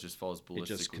 So it just falls ballistically. It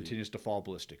just continues to fall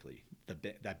ballistically.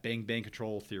 That bang-bang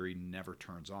control theory never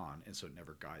turns on, and so it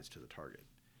never guides to the target.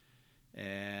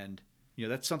 And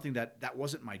that's something that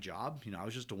wasn't my job. I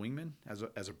was just a wingman.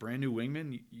 As a brand new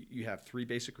wingman, you have three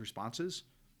basic responses.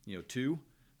 Two,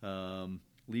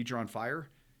 leads are on fire,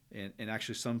 and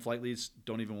actually some flight leads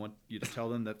don't even want you to tell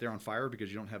them that they're on fire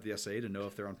because you don't have the SA to know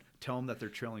if they're on. Tell them that they're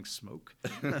trailing smoke,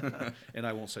 and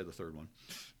I won't say the third one.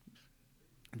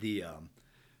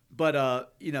 But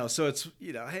so it's,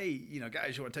 hey,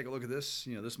 guys, you want to take a look at this?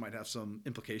 This might have some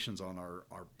implications on our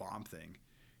bomb thing.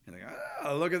 And they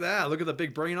go, look at that. Look at the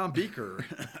big brain on beaker.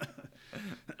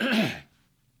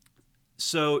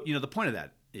 So, the point of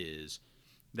that is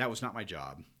that was not my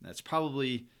job. That's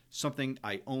probably something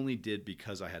I only did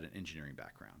because I had an engineering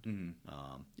background.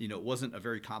 It wasn't a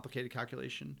very complicated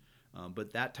calculation,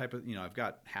 but that type of, I've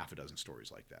got half a dozen stories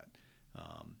like that,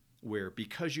 where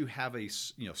because you have a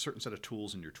certain set of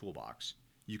tools in your toolbox,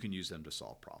 you can use them to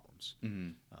solve problems.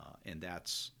 And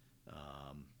that's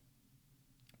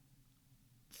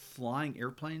flying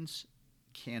airplanes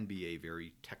can be a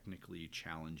very technically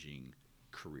challenging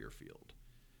career field.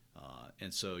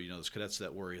 And so, those cadets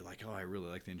that worry like, oh, I really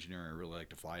like the engineering, I really like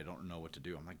to fly, I don't know what to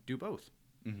do. I'm like, do both.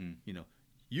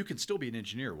 You can still be an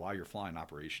engineer while you're flying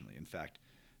operationally. In fact,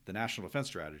 the National Defense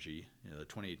Strategy, the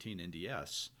 2018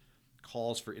 NDS,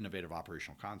 calls for innovative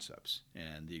operational concepts.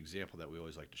 And the example that we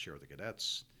always like to share with the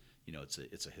cadets,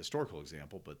 it's a historical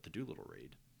example, but the Doolittle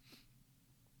raid.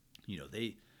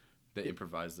 They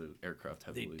improvised the aircraft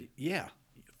heavily.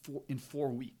 In 4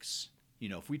 weeks.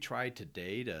 If we tried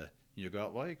today to go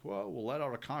out like, well, we'll let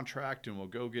out a contract and we'll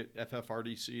go get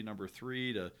FFRDC number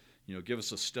 3 to give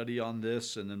us a study on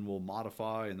this, and then we'll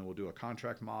modify, and then we'll do a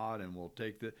contract mod, and we'll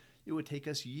take it would take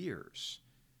us years.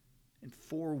 In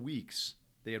 4 weeks,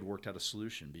 they had worked out a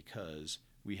solution because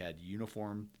we had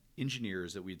uniformed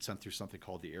engineers that we'd sent through something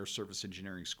called the Air Service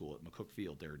Engineering School at McCook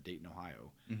Field there in Dayton,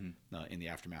 Ohio, in the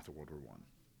aftermath of World War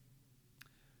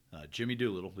I. Jimmy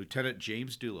Doolittle, Lieutenant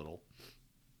James Doolittle,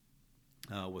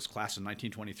 was class in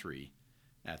 1923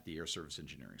 at the Air Service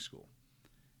Engineering School.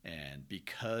 And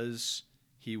because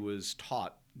he was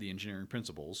taught the engineering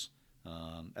principles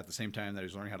at the same time that he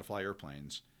was learning how to fly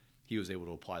airplanes, he was able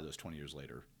to apply those 20 years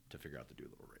later to figure out the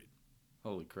Doolittle raid.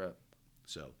 Holy crap.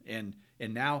 So, and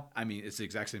now, it's the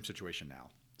exact same situation now.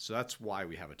 So that's why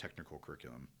we have a technical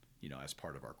curriculum, as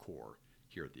part of our core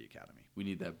here at the Academy. We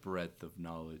need that breadth of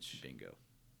knowledge. Bingo.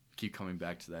 Keep coming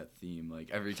back to that theme. Like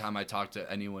every time I talk to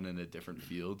anyone in a different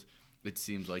field, it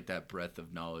seems like that breadth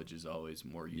of knowledge is always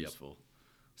more useful.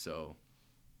 So,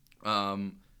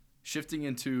 shifting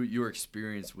into your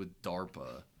experience with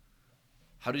DARPA,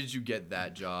 how did you get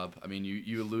that job?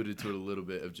 You alluded to it a little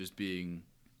bit of just being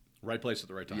right place at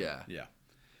the right time. Yeah.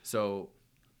 So,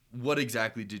 what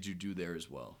exactly did you do there as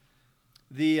well?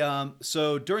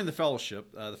 So during the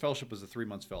fellowship was a 3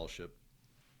 months fellowship.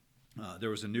 There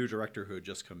was a new director who had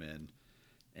just come in,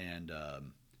 and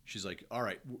she's like, all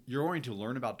right, you're going to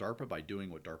learn about DARPA by doing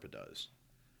what DARPA does.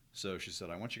 So she said,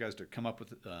 I want you guys to come up with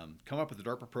the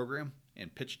DARPA program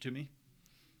and pitch it to me.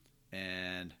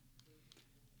 And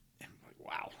I'm like,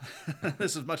 wow,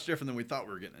 this is much different than we thought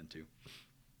we were getting into.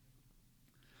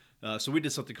 So we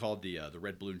did something called the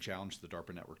Red Balloon Challenge, the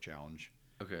DARPA Network Challenge.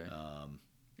 Okay.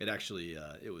 It actually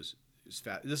it was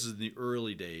this is in the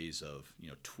early days of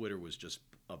Twitter was just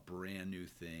a brand new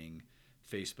thing.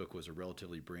 Facebook was a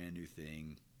relatively brand new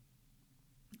thing,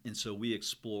 and so we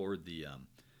explored the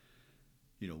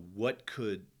what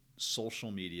could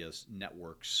social media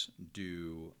networks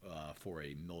do for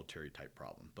a military type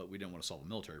problem, but we didn't want to solve a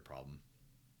military problem.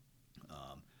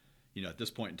 At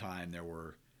this point in time, there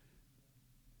were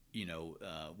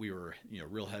we were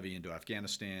real heavy into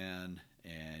Afghanistan,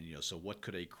 and so what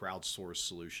could a crowdsourced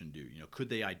solution do? Could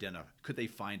they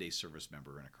find a service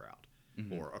member in a crowd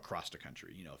or across the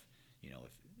country?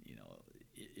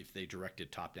 If they directed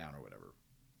top down or whatever.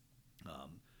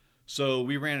 So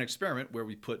we ran an experiment where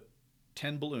we put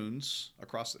 10 balloons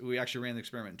across. We actually ran the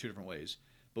experiment in 2 different ways,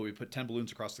 but we put 10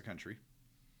 balloons across the country,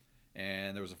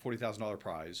 and there was a $40,000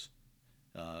 prize.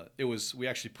 We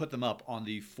actually put them up on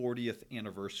the 40th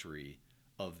anniversary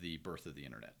of the birth of the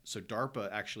internet. So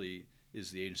DARPA actually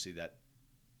is the agency that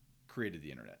created the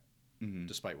internet,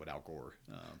 despite what Al Gore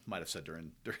might have said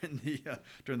during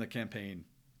the campaign.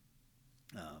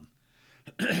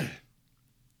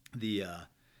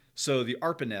 So the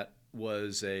ARPANET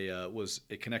was a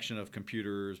connection of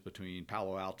computers between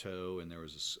Palo Alto, and there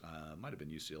was might have been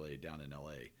UCLA down in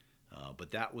LA,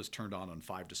 but that was turned on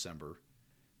 5 December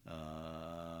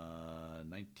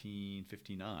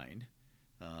 1959,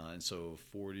 and so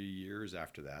 40 years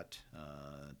after that,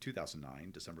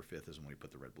 2009, December 5th is when we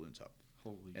put the red balloons up.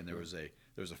 Holy and there was a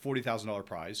 $40,000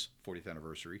 prize, 40th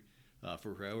anniversary,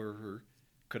 for whoever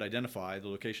could identify the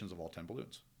locations of all 10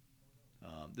 balloons.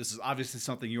 This is obviously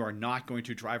something you are not going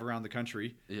to drive around the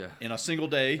country in a single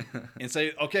day and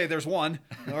say, okay, there's one.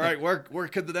 All right, where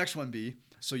could the next one be?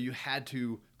 So you had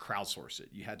to crowdsource it.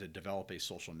 You had to develop a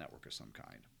social network of some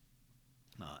kind.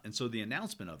 And so the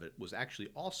announcement of it was actually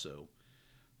also,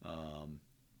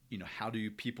 how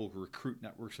do people recruit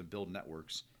networks and build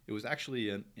networks? It was actually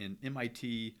an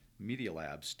MIT Media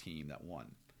Labs team that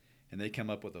won. And they came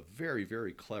up with a very,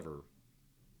 very clever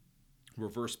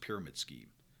reverse pyramid scheme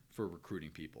for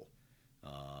recruiting people.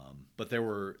 But there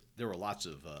were lots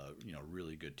of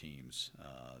really good teams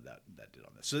that did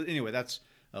on this. So anyway, that's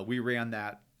we ran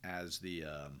that as the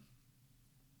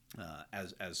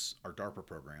as our DARPA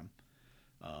program.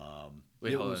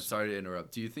 Wait, hold on. Sorry to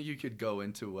interrupt. Do you think you could go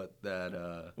into what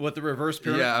that? What the reverse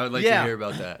pyramid? Yeah, I would like to hear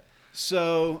about that.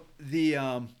 So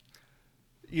the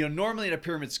normally in a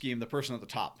pyramid scheme, the person at the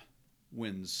top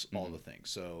wins all the things.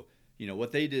 So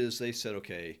what they did is they said,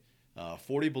 okay,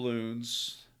 40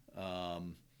 balloons.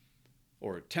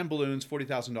 Or 10 balloons,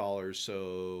 $40,000.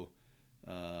 So,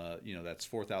 that's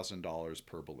 $4,000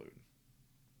 per balloon.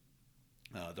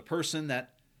 The person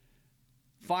that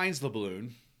finds the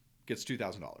balloon gets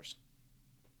 $2,000.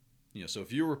 So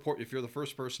if you're the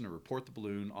first person to report the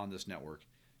balloon on this network,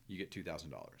 you get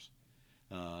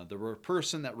 $2,000. The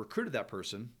person that recruited that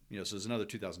person, so there's another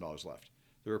 $2,000 left.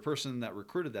 The person that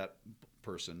recruited that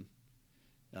person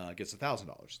gets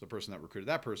 $1,000. The person that recruited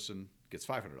that person gets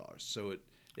 $500. So it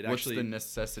What's actually, the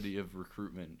necessity of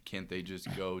recruitment? Can't they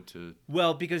just go to?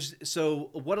 Well, because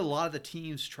what a lot of the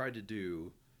teams tried to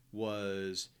do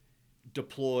was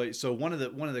deploy. So one of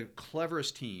the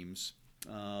cleverest teams,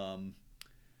 Hank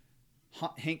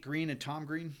Green and Tom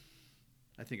Green,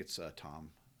 I think it's Tom.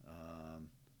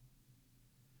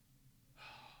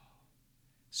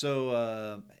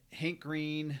 Hank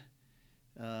Green,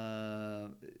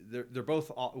 they're both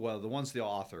the one's the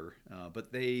author,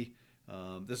 but they.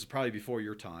 This is probably before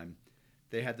your time.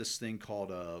 They had this thing called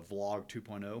Vlog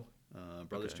 2.0,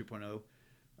 Brothers 2.0.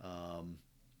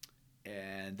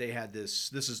 And they had this.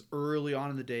 This is early on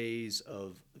in the days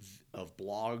of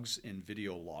blogs and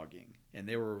video logging. And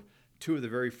they were two of the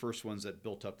very first ones that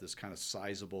built up this kind of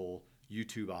sizable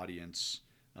YouTube audience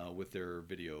with their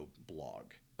video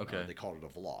blog. Okay. They called it a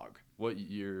vlog. What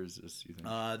year is this, you think?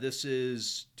 This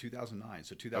is 2009.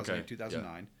 So 2008,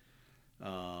 2009.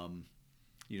 Yeah.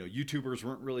 YouTubers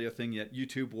weren't really a thing yet.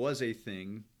 YouTube was a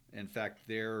thing. In fact,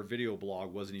 their video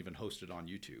blog wasn't even hosted on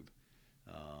YouTube.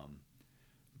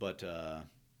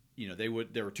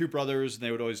 There were two brothers, and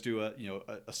they would always do a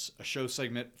show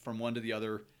segment from one to the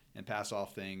other and pass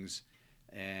off things.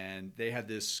 And they had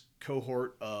this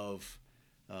cohort of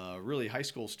really high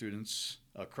school students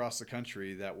across the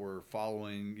country that were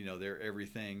following, their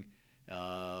everything,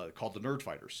 called the Nerd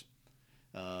Fighters.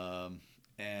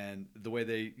 And the way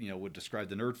they, would describe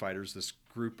the Nerd Fighters, this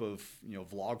group of,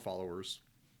 vlog followers,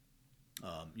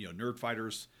 Nerd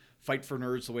Fighters fight for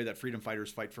nerds the way that freedom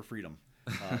fighters fight for freedom.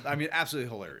 Absolutely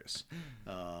hilarious.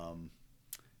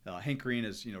 Hank Green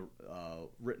has,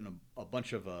 written a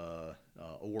bunch of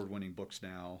award-winning books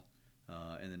now,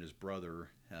 and then his brother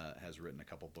has written a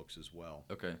couple books as well.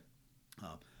 Okay.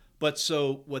 But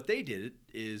so what they did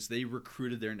is they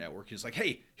recruited their network. It's like,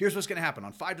 hey, here's what's going to happen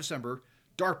on 5 December.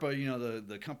 DARPA,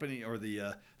 the company or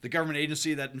the government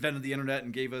agency that invented the internet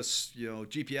and gave us,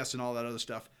 GPS and all that other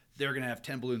stuff, they're going to have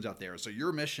 10 balloons out there. So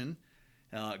your mission,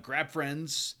 grab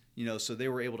friends, so they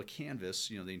were able to canvass,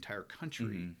 the entire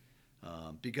country,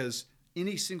 because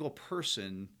any single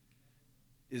person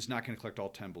is not going to collect all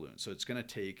 10 balloons. So it's going to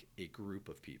take a group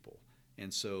of people.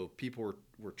 And so people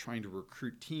were trying to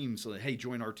recruit teams. So, hey,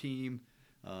 join our team.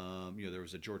 There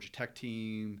was a Georgia Tech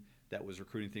team that was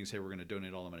recruiting things. Hey, we're going to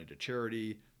donate all the money to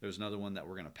charity. There's another one that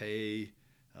we're going to pay.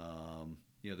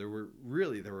 There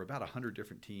were about 100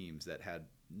 different teams that had,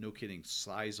 no kidding,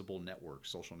 sizable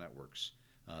networks, social networks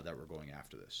that were going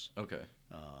after this. Okay.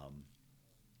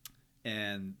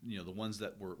 And the ones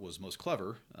that was most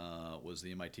clever was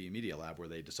the MIT Media Lab, where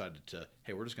they decided to,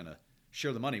 hey, we're just going to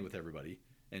share the money with everybody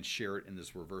and share it in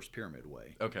this reverse pyramid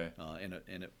way. Okay.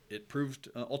 And it proved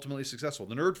ultimately successful.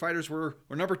 The Nerd Fighters were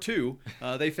number 2.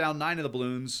 They found 9 of the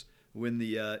balloons when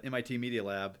the MIT Media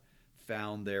Lab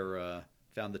found the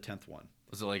 10th one.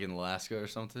 Was it like in Alaska or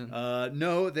something?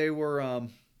 No, they were.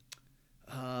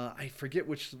 I forget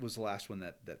which was the last one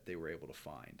that they were able to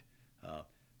find.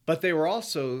 But they were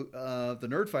also the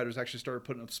Nerd Fighters actually started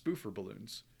putting up spoofer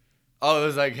balloons. Oh, it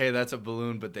was like, hey, that's a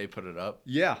balloon, but they put it up.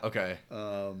 Yeah. Okay.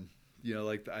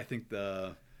 I think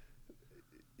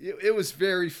it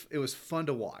was fun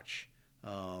to watch.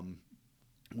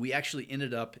 We actually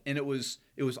ended up, and it was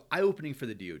eye-opening for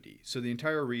the DoD. So the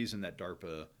entire reason that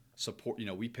DARPA support,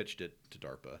 we pitched it to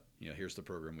DARPA. Here's the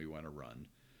program we want to run.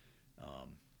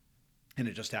 And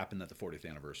it just happened that the 40th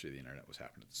anniversary of the internet was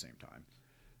happening at the same time.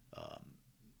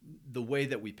 The way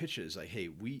that we pitch it is like, hey,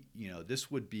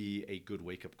 this would be a good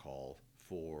wake-up call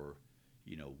for,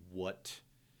 what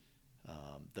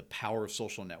the power of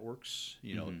social networks.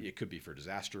 It could be for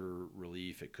disaster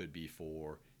relief. It could be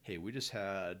for, hey, we just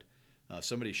had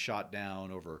somebody shot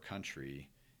down over a country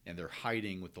and they're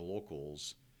hiding with the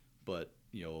locals, but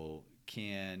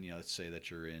let's say that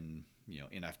you're in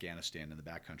in Afghanistan in the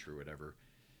backcountry or whatever,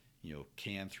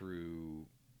 can through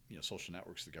social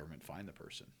networks the government find the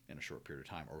person in a short period of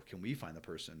time, or can we find the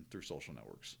person through social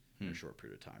networks in a short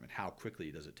period of time, and how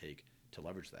quickly does it take to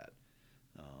leverage that?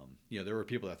 There were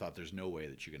people that thought there's no way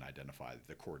that you can identify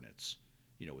the coordinates,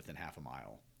 within half a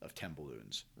mile of 10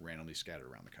 balloons randomly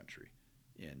scattered around the country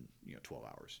in 12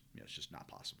 hours. It's just not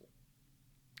possible.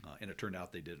 And it turned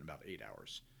out they did it in about 8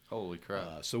 hours. Holy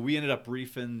crap! So we ended up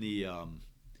briefing the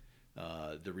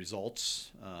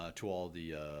results to all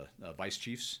the vice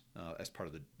chiefs as part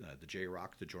of the JROC,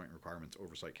 the Joint Requirements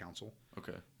Oversight Council.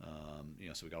 Okay.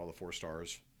 So we got all the 4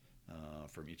 stars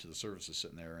from each of the services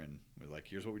sitting there, and we're like,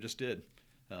 here's what we just did.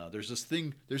 There's this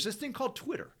thing called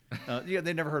Twitter.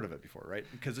 They never heard of it before, right?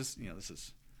 Because this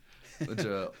is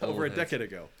over a decade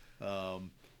ago.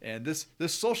 And this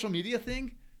social media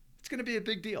thing, it's going to be a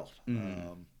big deal.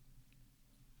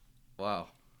 Wow.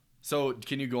 So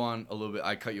can you go on a little bit?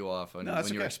 I cut you off when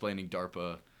you were explaining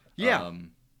DARPA. Yeah.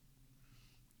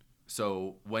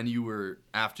 So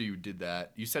after you did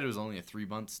that, you said it was only a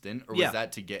 3-month stint, or was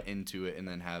that to get into it and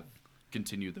then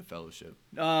continue the fellowship?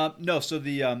 No. So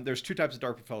there's 2 types of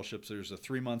DARPA fellowships. There's a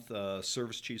 3-month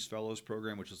Service Chiefs Fellows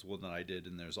program, which is the one that I did,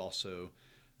 and there's also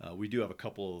we do have a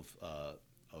couple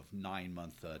of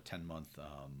 9-month, 10-month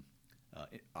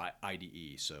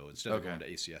IDE. So instead of going to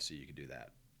ACSC, you can do that.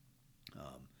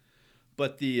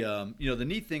 But the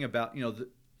neat thing about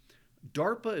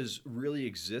DARPA really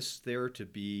exists there to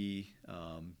be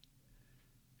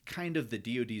kind of the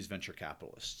DoD's venture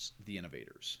capitalists, the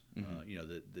innovators.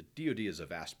 The DoD is a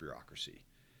vast bureaucracy,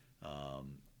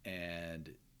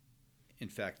 and in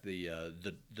fact, the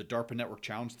DARPA Network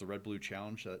Challenge, the Red Blue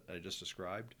Challenge that I just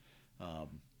described,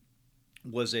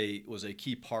 was a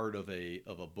key part of a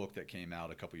book that came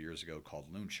out a couple years ago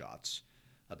called Loonshots,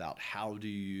 about how do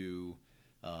you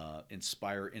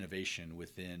inspire innovation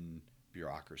within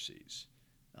bureaucracies.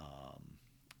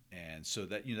 And so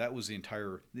that was the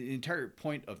entire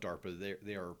point of DARPA.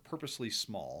 They are purposely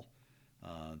small.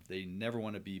 They never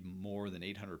want to be more than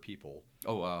 800 people.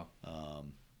 Oh, wow.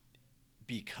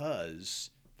 Because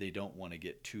they don't want to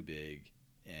get too big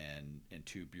and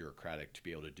too bureaucratic to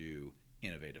be able to do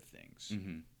innovative things.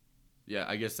 Mm-hmm. Yeah,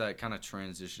 I guess that kind of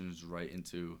transitions right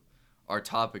into our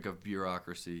topic of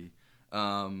bureaucracy.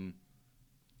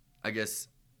 I guess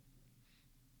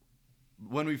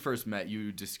when we first met,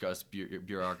 you discussed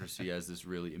bureaucracy as this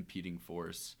really impeding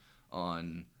force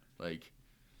on, like,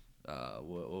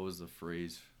 what was the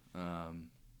phrase?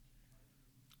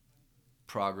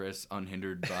 Progress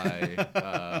unhindered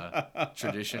by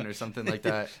tradition or something like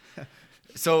that.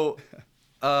 So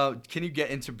can you get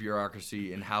into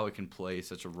bureaucracy and how it can play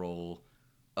such a role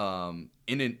in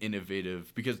an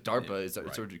innovative, because DARPA is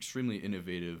sort of extremely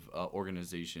innovative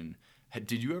organization.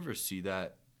 Did you ever see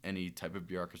that any type of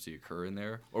bureaucracy occur in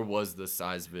there, or was the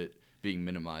size of it being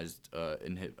minimized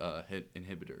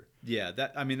inhibitor? Yeah,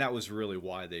 that was really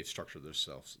why they've structured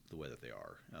themselves the way that they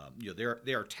are.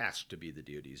 They are tasked to be the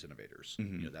DoD's innovators.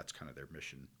 Mm-hmm. That's kind of their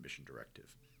mission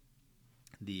directive.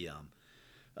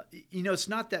 It's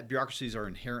not that bureaucracies are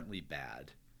inherently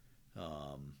bad.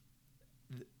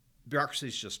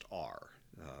 Bureaucracies just are.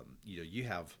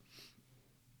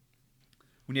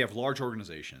 When you have large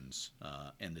organizations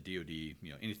and the DoD,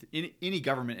 any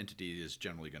government entity is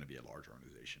generally going to be a large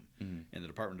organization. Mm-hmm. And the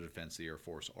Department of Defense, the Air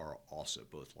Force are also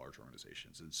both large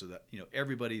organizations. And so that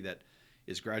everybody that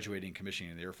is graduating and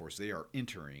commissioning in the Air Force, they are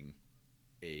entering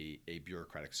a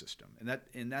bureaucratic system.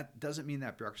 And that doesn't mean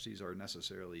that bureaucracies are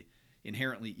necessarily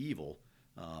inherently evil,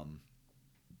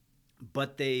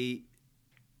 but they.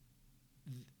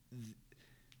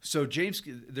 So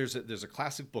there's a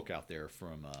classic book out there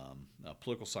from a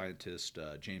political scientist,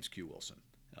 James Q. Wilson.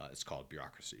 It's called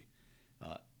Bureaucracy,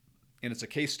 and it's a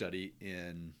case study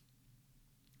in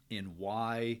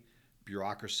why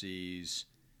bureaucracies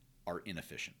are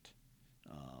inefficient,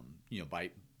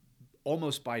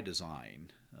 almost by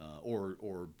design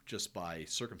or just by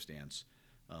circumstance.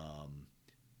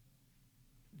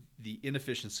 The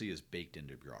inefficiency is baked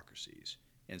into bureaucracies,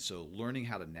 and so learning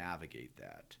how to navigate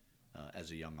that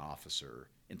as a young officer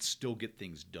and still get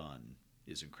things done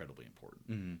is incredibly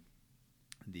important. Mm-hmm.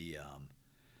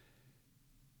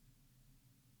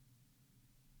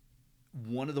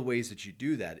 One of the ways that you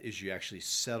do that is you actually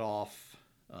set off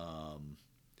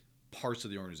parts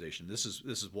of the organization. This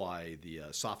is why the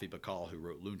Safi Bakal, who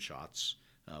wrote Loonshots,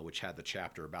 which had the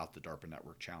chapter about the DARPA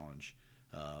Network Challenge,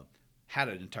 had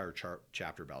an entire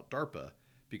chapter about DARPA,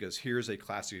 because here's a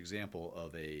classic example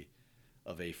of a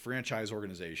franchise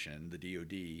organization, the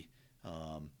DoD,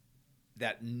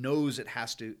 that knows it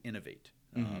has to innovate.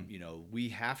 Mm-hmm. We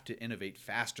have to innovate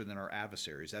faster than our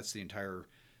adversaries. That's the entire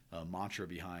mantra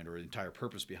behind, or the entire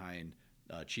purpose behind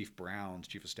Chief Brown's,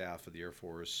 Chief of Staff of the Air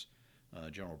Force,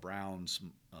 General Brown's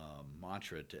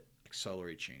mantra to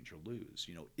accelerate change or lose.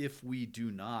 If we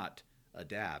do not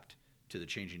adapt to the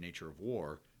changing nature of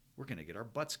war, we're going to get our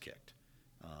butts kicked.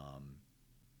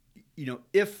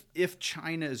 If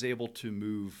China is able to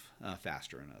move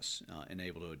faster than us and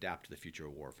able to adapt to the future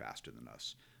of war faster than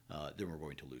us, then we're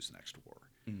going to lose the next war.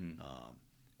 Mm-hmm.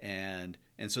 And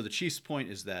so the chief's point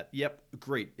is that, yep,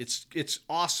 great. It's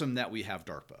awesome that we have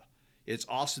DARPA. It's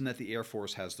awesome that the Air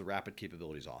Force has the Rapid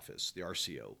Capabilities Office, the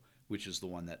RCO, which is the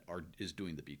one that is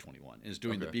doing the B-21, and is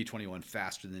doing the B-21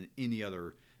 faster than any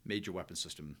other major weapon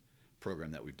system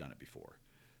program that we've done it before.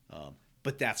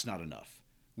 But that's not enough.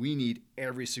 We need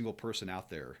every single person out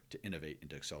there to innovate and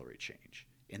to accelerate change.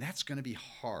 And that's going to be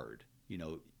hard.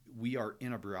 We are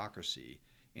in a bureaucracy,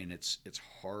 and it's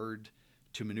hard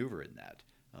to maneuver in that.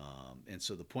 And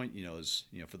so the point, is,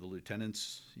 for the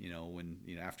lieutenants, when,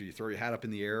 after you throw your hat up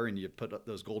in the air and you put up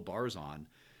those gold bars on,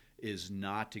 is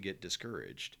not to get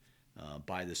discouraged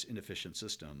by this inefficient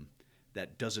system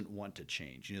that doesn't want to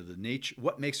change.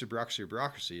 What makes a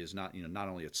bureaucracy is not, not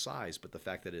only its size, but the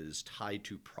fact that it is tied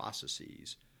to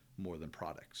processes more than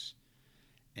products.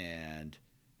 And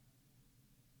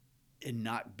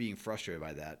not being frustrated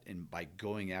by that, and by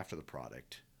going after the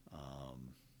product,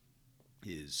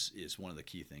 is one of the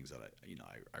key things that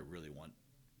I really want.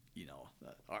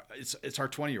 It's our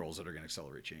 20-year-olds that are going to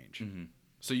accelerate change. Mm-hmm.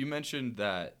 So you mentioned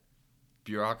that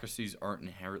bureaucracies aren't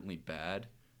inherently bad.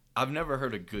 I've never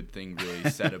heard a good thing really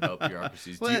said about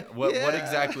bureaucracies. What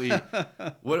exactly?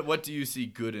 What do you see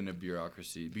good in a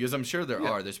bureaucracy? Because I'm sure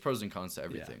there's pros and cons to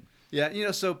everything.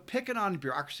 Yeah, so picking on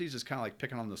bureaucracies is kind of like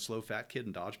picking on the slow fat kid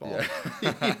in dodgeball.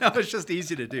 Yeah. It's just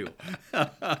easy to do.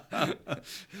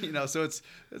 So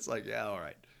it's like, yeah, all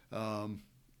right.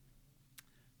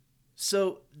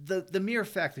 So the mere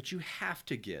fact that you have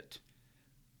to get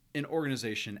an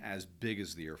organization as big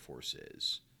as the Air Force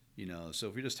is, so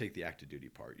if we just take the active duty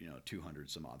part, 200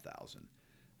 some odd thousand,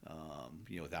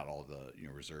 without all the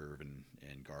reserve and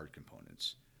guard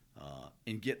components,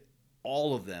 and get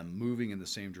all of them moving in the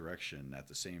same direction at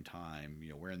the same time,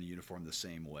 wearing the uniform the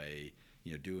same way,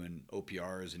 doing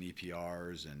OPRs and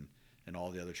EPRs and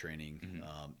all the other training.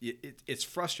 Mm-hmm. It's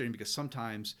frustrating because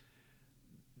sometimes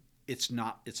it's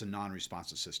a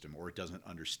non-responsive system, or it doesn't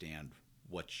understand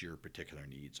what your particular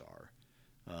needs are.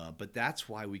 But that's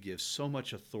why we give so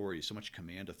much authority, so much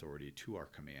command authority to our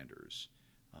commanders.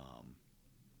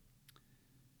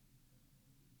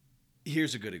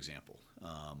 Here's a good example.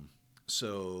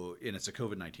 And it's a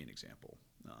COVID-19 example.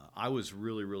 I was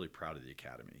really, really proud of the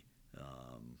Academy.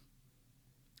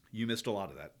 You missed a lot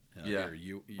of that. Yeah.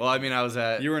 I was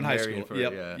at. You were in high school.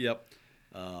 Yep.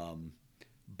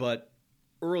 But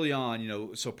early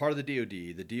on, so part of the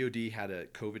DoD had a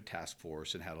COVID task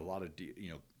force and had a lot of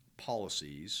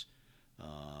policies.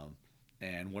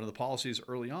 And one of the policies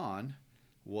early on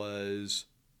was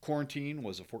quarantine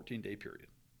was a 14-day period.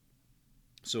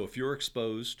 So if you're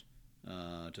exposed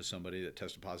to somebody that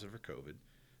tested positive for COVID,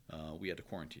 we had to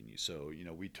quarantine you. So,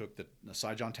 we took the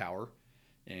Saigon Tower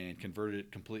and converted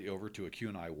it completely over to a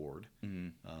Q&I ward. Mm-hmm.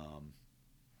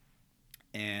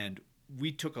 And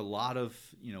we took a lot of,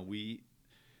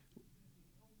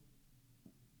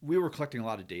 we were collecting a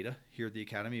lot of data here at the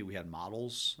Academy. We had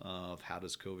models of how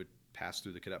does COVID pass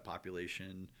through the cadet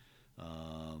population,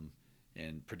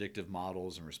 and predictive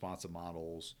models and responsive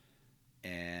models.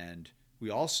 And we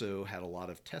also had a lot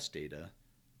of test data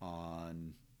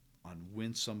on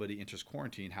when somebody enters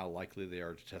quarantine, how likely they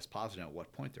are to test positive, and at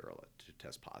what point they're to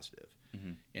test positive.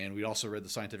 Mm-hmm. And we also read the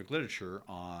scientific literature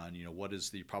on, what is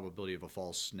the probability of a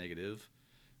false negative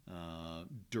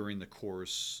during the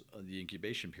course of the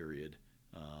incubation period,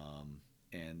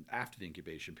 and after the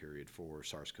incubation period for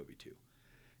SARS-CoV-2.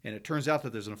 And it turns out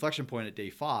that there's an inflection point at day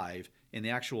 5, and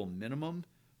the actual minimum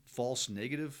false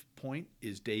negative point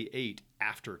is day 8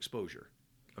 after exposure.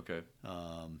 Okay.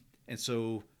 And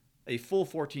so a full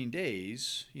 14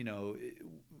 days,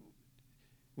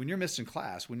 when you're missing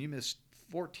class, when you miss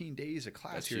 14 days of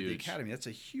class here at the Academy, that's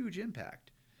a huge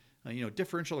impact.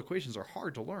 Differential equations are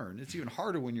hard to learn. It's even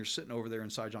harder when you're sitting over there in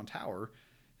Saigon Tower,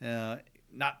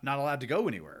 not allowed to go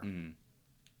anywhere.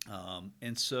 Mm-hmm.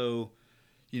 And so,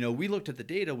 we looked at the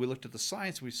data, we looked at the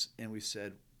science, and we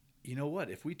said, what?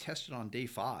 If we tested on day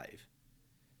 5,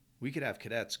 we could have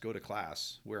cadets go to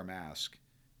class, wear a mask,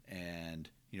 and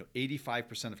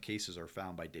 85% of cases are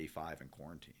found by day 5 in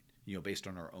quarantine, based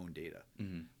on our own data.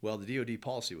 Mm-hmm. Well, the DoD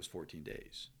policy was 14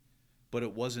 days, but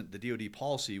the DoD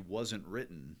policy wasn't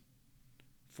written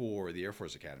for the Air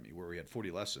Force Academy, where we had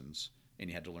 40 lessons and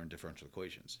you had to learn differential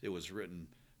equations. It was written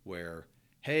where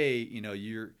hey,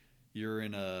 you're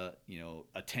in a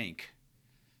tank,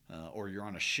 or you're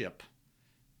on a ship,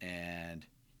 and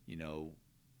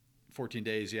 14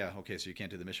 days, yeah, okay, so you can't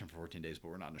do the mission for 14 days, but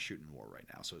we're not in a shooting war right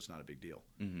now, so it's not a big deal.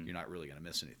 Mm-hmm. You're not really going to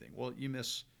miss anything. Well, you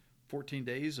miss 14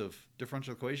 days of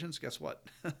differential equations, guess what?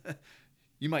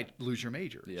 You might lose your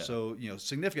major. Yeah. So,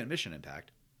 significant mission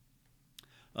impact.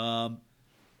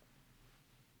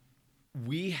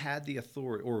 We had the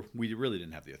authority, or we really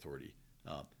didn't have the authority.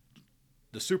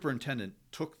 The superintendent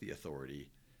took the authority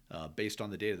based on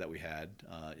the data that we had.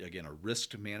 Again, a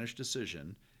risk-managed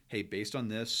decision. Hey, based on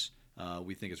this,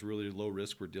 we think it's really low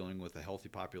risk. We're dealing with a healthy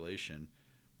population.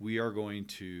 We are going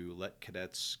to let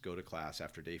cadets go to class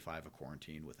after day 5 of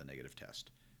quarantine with a negative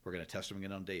test. We're going to test them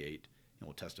again on day 8, and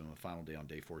we'll test them a final day on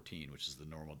day 14, which is the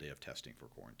normal day of testing for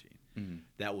quarantine. Mm-hmm.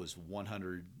 That was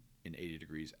 180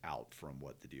 degrees out from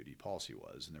what the DoD policy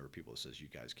was, and there were people that says, you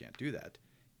guys can't do that.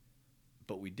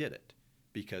 But we did it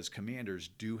because commanders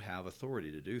do have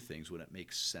authority to do things when it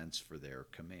makes sense for their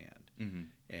command. Mm-hmm.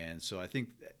 And so I think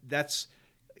that's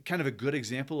kind of a good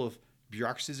example of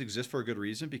bureaucracies exist for a good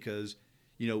reason, because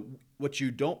what you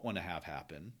don't want to have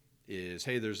happen is,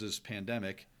 hey, there's this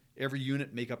pandemic, every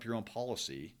unit make up your own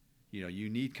policy. You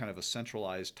need kind of a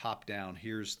centralized top down,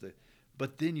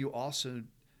 but then you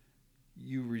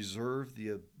reserve the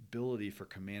ability for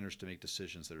commanders to make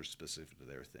decisions that are specific to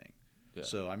their thing. Yeah.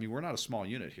 So, we're not a small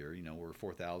unit here. We're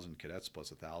 4,000 cadets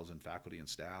plus 1,000 faculty and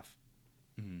staff.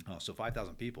 Mm-hmm. So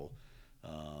 5,000 people,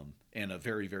 and a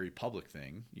very, very public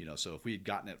thing. So if we had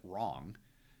gotten it wrong,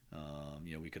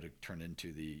 we could have turned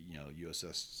into the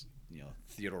USS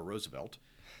Theodore Roosevelt,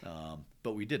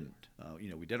 but we didn't.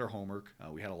 We did our homework.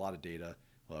 We had a lot of data.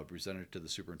 Presented it to the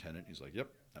superintendent. He's like, "Yep,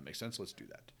 that makes sense. Let's do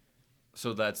that."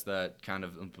 So that's that kind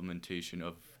of implementation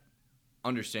of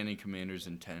understanding commander's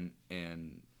intent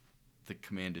and the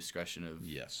command discretion of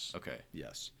Yes. Okay.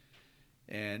 Yes.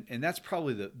 And that's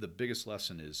probably the biggest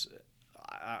lesson is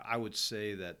I would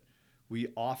say that we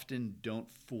often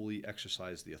don't fully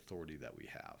exercise the authority that we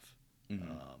have.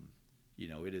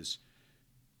 Mm-hmm. It is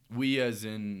we as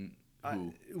in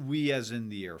who? We as in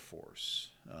the Air Force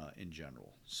in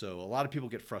general. So a lot of people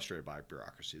get frustrated by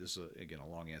bureaucracy. This is, again, a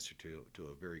long answer to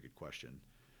a very good question.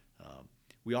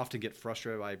 We often get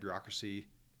frustrated by bureaucracy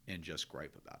and just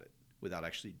gripe about it without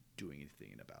actually doing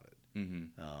anything about it.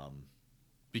 Mm-hmm.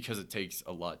 Because it takes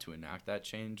a lot to enact that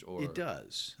change, or it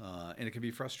does, and it can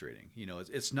be frustrating.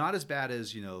 It's not as bad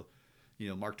as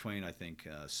Mark Twain, I think,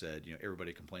 said.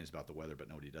 Everybody complains about the weather, but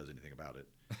nobody does anything about it.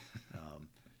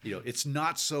 It's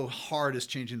not so hard as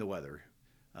changing the weather.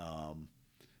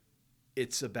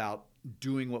 It's about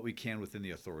doing what we can within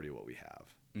the authority of what we have.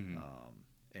 Mm-hmm.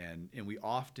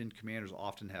 And commanders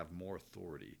often have more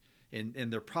authority,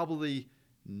 and they're probably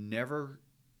never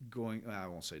going. I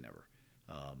won't say never.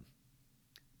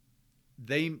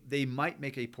 They might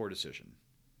make a poor decision,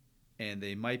 and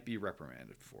they might be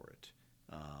reprimanded for it.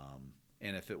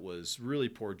 And if it was really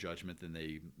poor judgment, then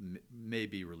they may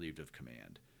be relieved of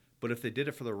command. But if they did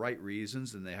it for the right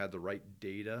reasons and they had the right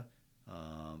data,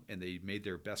 and they made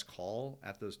their best call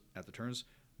at the turns,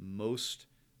 most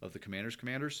of the commanders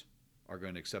are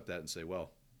going to accept that and say,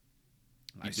 "Well,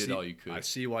 you did all you could. I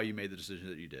see why you made the decision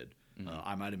that you did. Mm-hmm.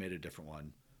 I might have made a different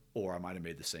one, or I might have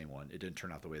made the same one. It didn't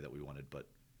turn out the way that we wanted, but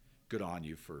good on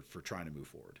you for trying to move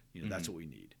forward. Mm-hmm. That's what we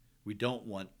need. We don't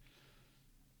want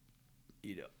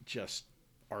just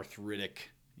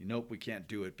arthritic. Nope, we can't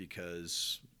do it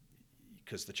because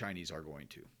the Chinese are going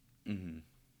to." Mm-hmm.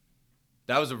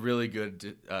 That was a really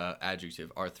good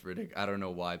adjective, arthritic. I don't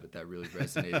know why, but that really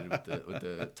resonated with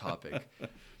the topic.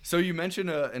 So you mentioned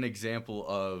an example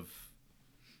of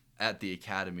at the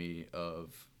academy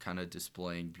of kind of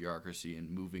displaying bureaucracy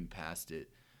and moving past it,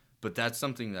 but that's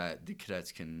something that the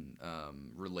cadets can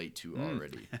relate to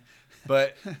already.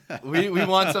 But we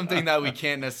want something that we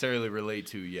can't necessarily relate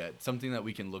to yet, something that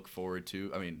we can look forward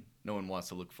to. I mean, no one wants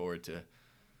to look forward to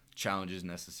challenges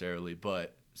necessarily,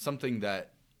 but something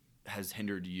that has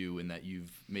hindered you and that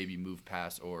you've maybe moved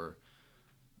past, or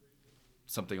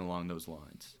something along those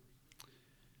lines.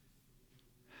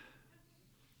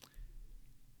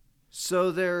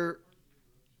 So there's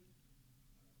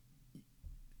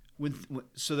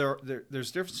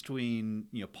difference between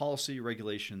policy,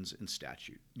 regulations, and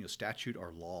statute. Statute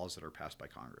are laws that are passed by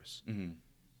Congress. Mm-hmm.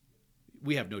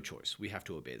 We have no choice. We have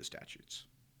to obey the statutes.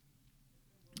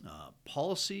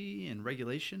 Policy and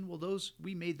regulation, well,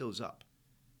 we made those up.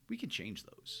 We can change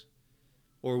those,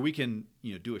 or we can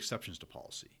do exceptions to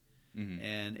policy. Mm-hmm.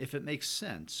 And if it makes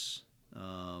sense,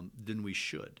 then we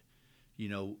should.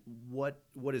 What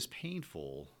is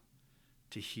painful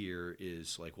to hear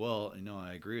is like, well,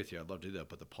 I agree with you. I'd love to do that,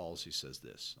 but the policy says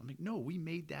this. I'm like, no, we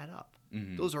made that up.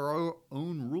 Mm-hmm. Those are our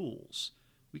own rules.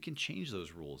 We can change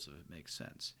those rules if it makes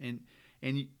sense. And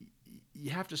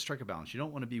you have to strike a balance. You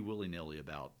don't want to be willy-nilly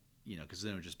about, because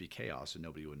then it would just be chaos and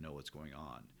nobody would know what's going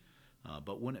on.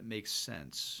 But when it makes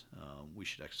sense, we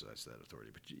should exercise that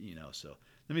authority. But, so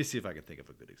let me see if I can think of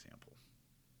a good example.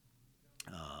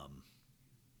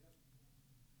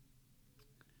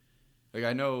 Like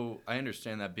I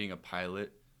understand that being a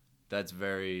pilot,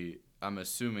 I'm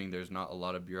assuming there's not a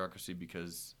lot of bureaucracy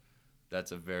because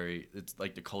it's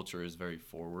like the culture is very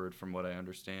forward from what I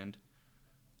understand.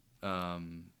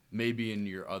 Maybe in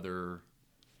your other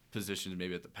positions,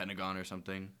 maybe at the Pentagon or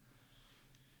something.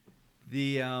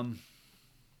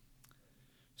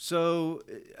 So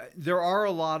there are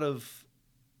a lot of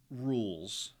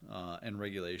rules and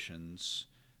regulations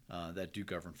that do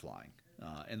govern flying.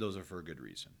 And those are for a good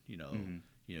reason.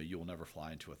 You will never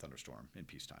fly into a thunderstorm in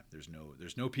peacetime.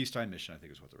 There's no peacetime mission, I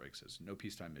think is what the reg says. No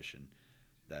peacetime mission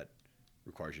that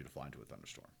requires you to fly into a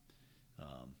thunderstorm.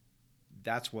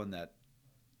 That's one that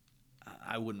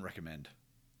I wouldn't recommend,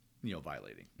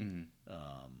 violating. Mm-hmm.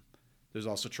 There's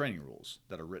also training rules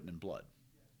that are written in blood.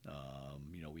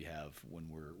 We have when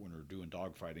we're doing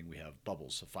dogfighting, we have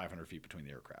bubbles of 500 feet between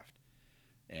the aircraft,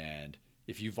 and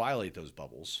if you violate those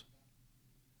bubbles,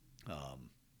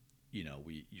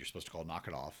 you're supposed to knock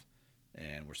it off,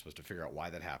 and we're supposed to figure out why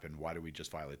that happened. Why do we just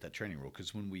violate that training rule?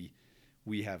 Because when we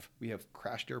have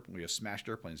crashed airplanes, we have smashed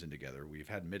airplanes in together. We've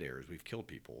had mid-airs. We've killed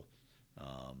people,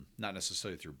 not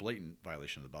necessarily through blatant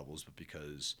violation of the bubbles, but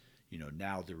because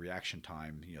now the reaction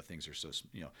time, things are so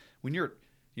when you're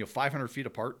 500 feet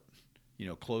apart,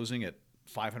 closing at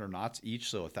 500 knots each,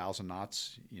 so 1,000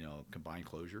 knots, combined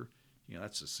closure,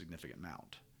 that's a significant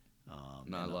amount.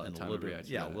 Not a lot of time to react.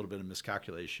 Yeah, a little bit of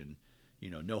miscalculation.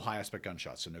 No high aspect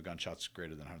gunshots, so no gunshots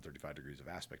greater than 135 degrees of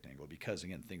aspect angle, because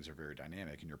again, things are very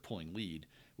dynamic, and you're pulling lead,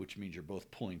 which means you're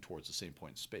both pulling towards the same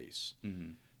point in space.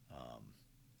 Mm-hmm.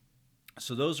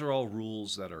 So those are all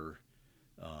rules that are.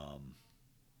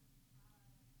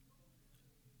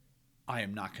 I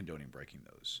am not condoning breaking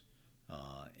those.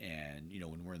 And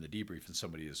when we're in the debrief and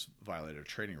somebody has violated a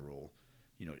training rule,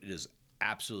 it is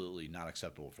absolutely not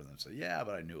acceptable for them to say, yeah,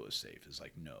 but I knew it was safe. It's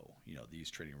like, no,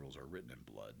 these training rules are written in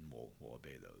blood, and we'll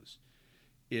obey those.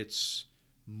 It's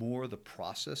more the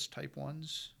process type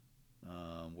ones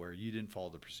where you didn't follow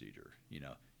the procedure.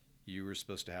 You were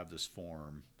supposed to have this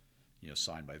form,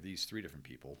 signed by these 3 different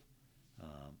people.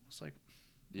 It's like,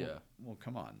 well,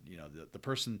 come on. The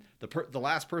person, the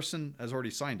last person has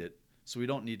already signed it, so we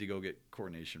don't need to go get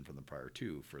coordination from the prior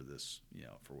 2 for this,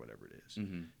 for whatever it is.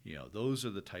 Mm-hmm. Those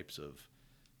are the types of,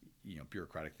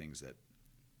 bureaucratic things that,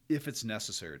 if it's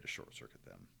necessary to short circuit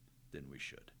them, then we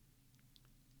should.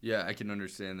 Yeah, I can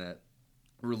understand that.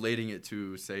 Relating it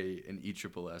to, say, an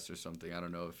ESSS or something. I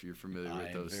don't know if you're familiar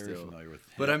with those still. I'm very familiar with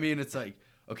him. But I mean, it's like,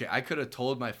 okay, I could have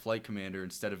told my flight commander,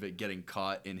 instead of it getting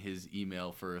caught in his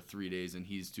email for 3 days and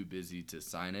he's too busy to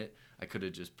sign it, I could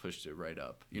have just pushed it right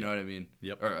up. You know what I mean?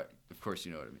 Yep. Or, of course,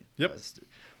 you know what I mean. Yep.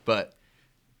 But,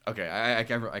 okay, I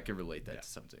can relate that to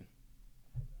something.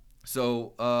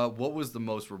 So, what was the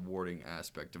most rewarding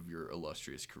aspect of your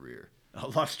illustrious career?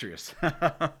 Illustrious.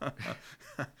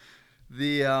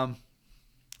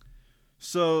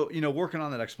 So, working on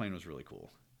that X-plane was really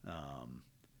cool.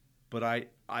 But I'm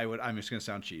just going to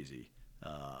sound cheesy,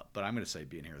 but I'm going to say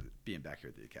being back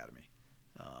here at the Academy,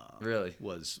 really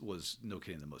was no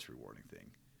kidding the most rewarding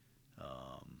thing.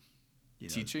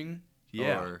 Teaching,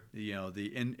 yeah. Or?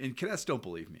 And cadets don't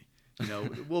believe me.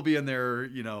 We'll be in there,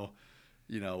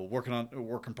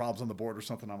 working problems on the board or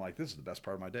something. I'm like, this is the best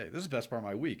part of my day. This is the best part of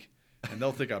my week. And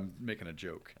they'll think I'm making a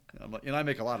joke. And I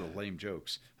make a lot of lame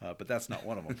jokes, but that's not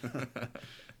one of them.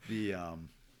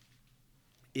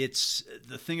 It's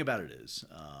the thing about it is,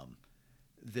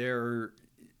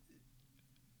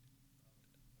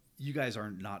 you guys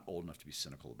are not old enough to be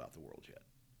cynical about the world yet.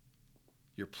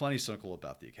 You're plenty cynical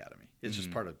about the Academy. It's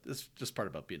just part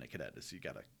about being a cadet. Is you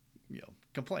got to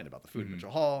complain about the food in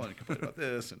Mitchell Hall, and complain about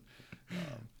this, and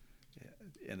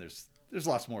there's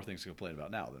lots more things to complain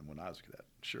about now than when I was a cadet.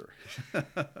 Sure.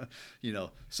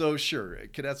 So sure,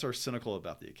 cadets are cynical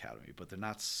about the Academy, but they're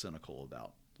not cynical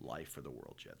about life or the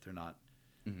world yet. They're not.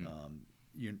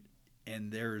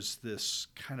 And there's this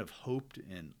kind of hope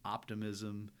and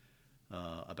optimism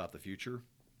about the future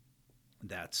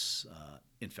that's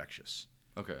infectious.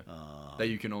 Okay. That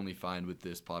you can only find with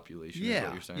this population. Yeah. Is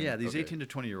what you're saying? Yeah. These 18 to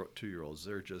 22-year-olds,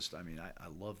 they're just. I mean, I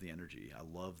love the energy. I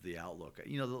love the outlook.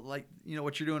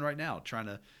 What you're doing right now, trying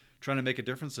to make a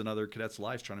difference in other cadets'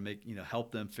 lives, trying to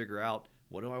help them figure out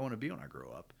what do I want to be when I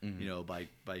grow up?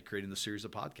 By creating the series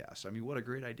of podcasts. I mean, what a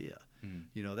great idea.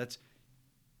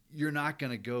 You're not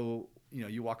going to go,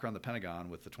 you walk around the Pentagon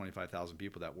with the 25,000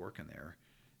 people that work in there,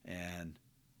 and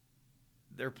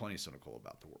they're plenty cynical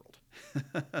about the world.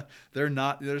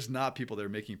 There's not people that are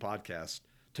making podcasts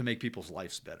to make people's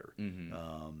lives better.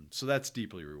 So that's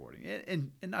deeply rewarding.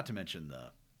 And not to mention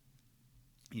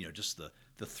just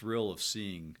the thrill of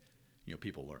seeing,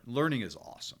 people learn. Learning is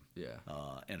awesome. Yeah.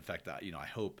 And in fact, I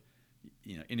hope,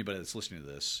 anybody that's listening to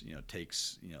this,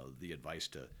 takes, the advice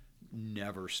to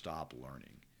never stop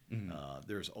learning.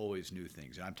 There's always new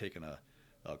things. And I'm taking a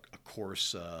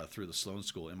course through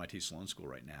the MIT Sloan School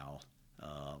right now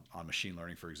on machine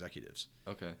learning for executives.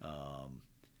 Okay.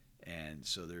 And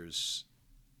so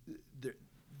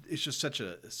it's just such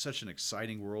an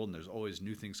exciting world, and there's always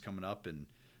new things coming up, and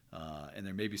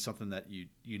there may be something that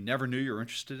you never knew you were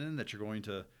interested in that you're going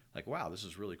to like. Wow, this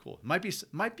is really cool. It might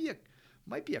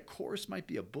be a course, might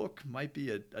be a book, might be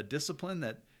a discipline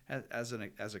that as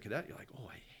a cadet you're like, oh,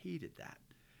 I hated that,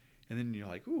 and then you're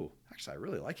like, ooh, actually I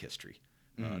really like history.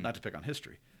 Not to pick on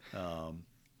history,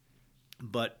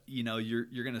 but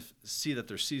you're going to see that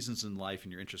there's seasons in life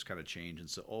and your interests kind of change, and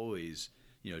so always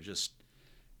just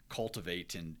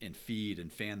cultivate and feed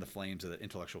and fan the flames of that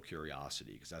intellectual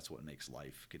curiosity, because that's what makes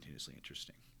life continuously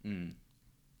interesting.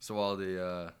 So all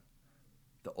the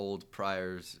old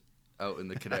priors out in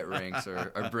the cadet ranks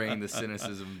are bringing the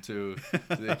cynicism to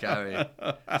the academy.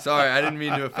 Sorry, I didn't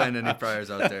mean to offend any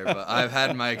priors out there, but I've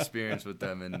had my experience with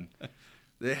them, and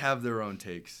they have their own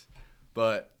takes.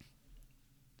 But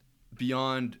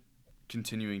beyond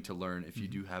continuing to learn, if you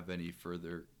do have any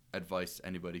further advice to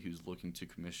anybody who's looking to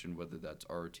commission, whether that's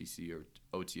ROTC or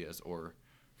OTS or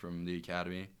from the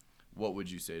academy, what would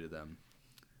you say to them?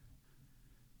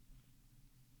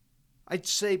 I'd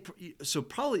say, so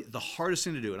probably the hardest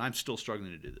thing to do, and I'm still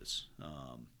struggling to do this,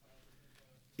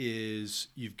 is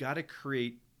you've got to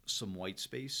create some white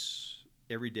space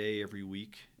every day, every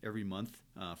week, every month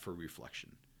for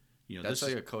reflection. That's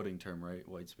like a coding term, right?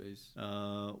 White space.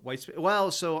 White space. Well,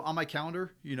 so on my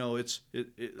calendar, it's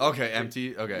okay,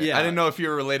 empty. Okay, yeah. I didn't know if you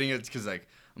were relating it because I'm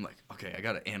like, okay, I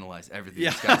gotta analyze everything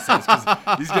this guy says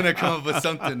because he's gonna come up with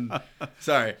something.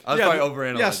 Sorry, I was probably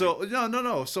overanalyzing. Yeah. So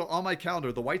no. So on my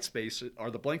calendar, the white space are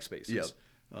the blank spaces. Yep.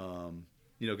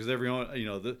 Because everyone,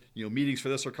 meetings for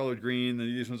this are colored green, and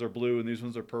these ones are blue, and these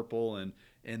ones are purple, and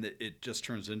it just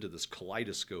turns into this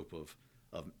kaleidoscope of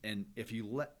and if you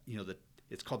let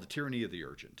it's called the tyranny of the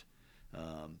urgent.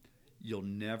 You'll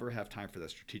never have time for that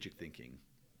strategic thinking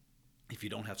if you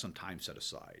don't have some time set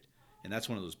aside. And that's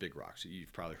one of those big rocks.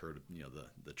 You've probably heard of,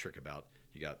 the trick about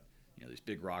you got these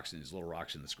big rocks and these little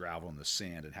rocks and this gravel and this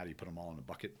sand, and how do you put them all in a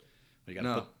bucket? I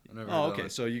never heard okay.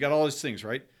 So you got all these things,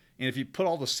 right? And if you put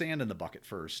all the sand in the bucket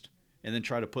first and then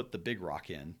try to put the big rock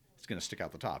in, it's going to stick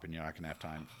out the top, and you're not going to have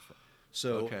time.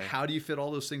 So how do you fit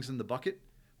all those things in the bucket?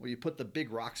 Well, you put the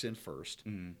big rocks in first,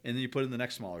 and then you put in the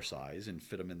next smaller size and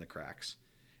fit them in the cracks.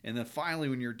 And then finally,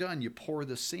 when you're done, you pour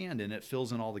the sand in. It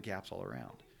fills in all the gaps all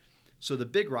around. So the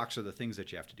big rocks are the things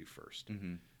that you have to do first.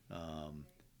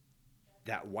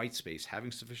 That white space,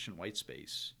 having sufficient white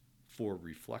space for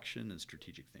reflection and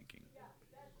strategic thinking.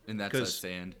 And that's that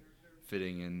sand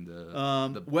fitting in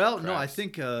the well, cracks. No, I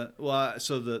think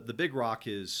so the big rock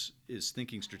is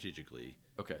thinking strategically.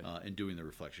 Okay. And doing the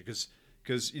reflection, because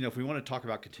if we want to talk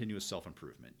about continuous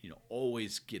self-improvement,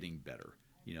 always getting better,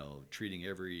 treating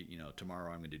every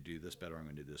tomorrow I'm going to do this better, I'm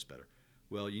going to do this better.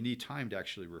 Well, you need time to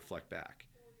actually reflect back.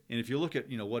 And if you look at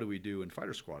what do we do in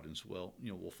fighter squadrons? Well,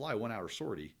 we'll fly a 1 hour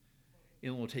sortie,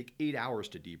 and it will take 8 hours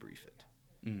to debrief it.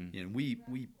 And we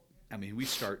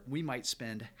might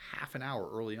spend half an hour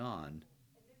early on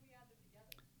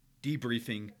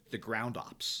debriefing the ground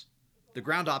ops. The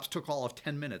ground ops took all of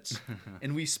 10 minutes,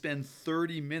 and we spend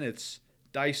 30 minutes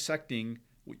dissecting.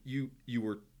 You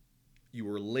were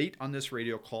late on this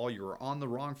radio call. You were on the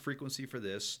wrong frequency for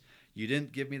this. You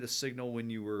didn't give me the signal when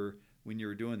you were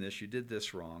doing this. You did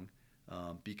this wrong,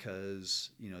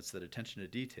 because it's that attention to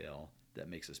detail that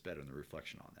makes us better in the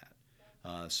reflection on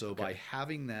that. So by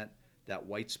having that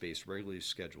white space regularly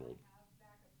scheduled,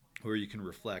 where you can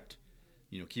reflect,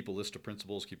 keep a list of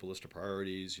principles, keep a list of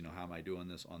priorities. How am I doing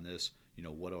this on this?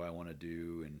 What do I want to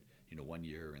do in 1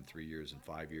 year and 3 years and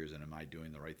 5 years, and am I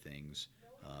doing the right things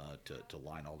to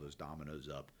line all those dominoes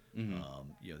up?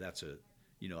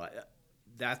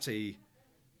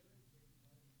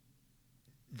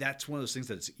 That's one of those things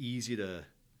that it's easy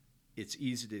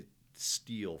to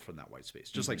steal from that white space,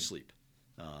 just like sleep.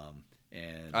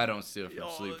 And I don't steal from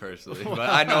sleep personally, but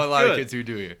I know a lot of kids who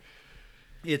do here.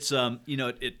 It's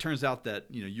it turns out that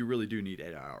you really do need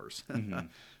 8 hours.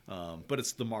 But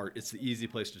it's the easy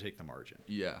place to take the margin.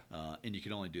 Yeah. And you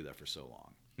can only do that for so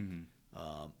long.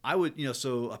 Mm-hmm. I would,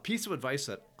 so a piece of advice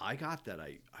that I got that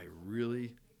I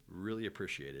really, really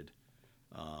appreciated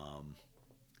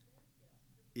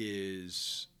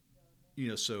is,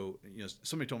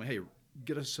 somebody told me, hey,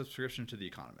 get a subscription to The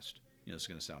Economist. It's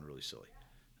going to sound really silly.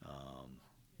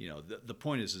 The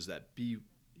point is that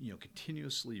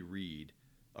continuously read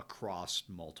across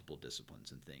multiple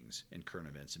disciplines and things and current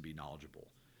events and be knowledgeable.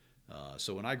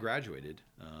 So when I graduated,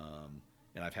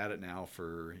 and I've had it now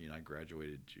for, I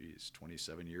graduated,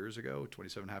 27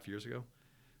 and a half years ago.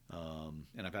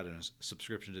 And I've had a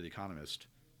subscription to The Economist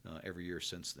every year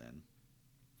since then.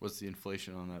 What's the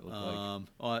inflation on that look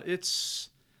like?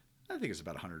 I think it's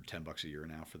about $110 a year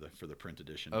now for the print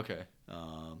edition. Okay.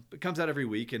 It comes out every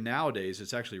week, and nowadays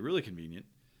it's actually really convenient.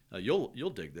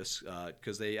 You'll dig this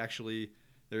because they actually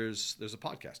there's a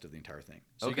podcast of the entire thing,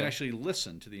 so you can actually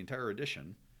listen to the entire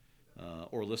edition,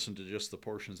 or listen to just the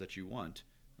portions that you want,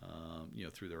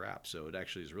 through their app. So it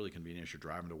actually is really convenient if you're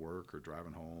driving to work or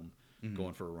driving home,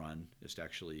 going for a run, is to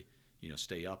actually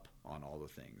stay up on all the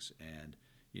things. And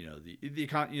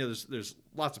there's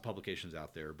lots of publications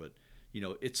out there, but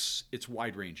it's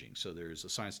wide ranging. So there's a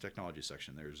science and technology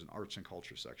section, there's an arts and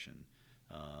culture section,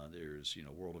 there's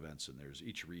world events, and there's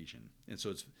each region. And so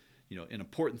it's an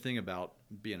important thing about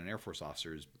being an Air Force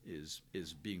officer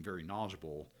is being very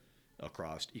knowledgeable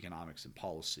across economics and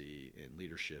policy and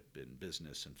leadership and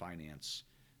business and finance,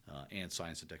 and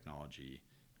science and technology,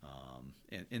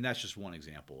 and that's just one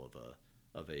example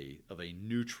of a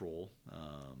neutral,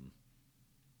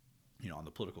 on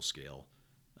the political scale,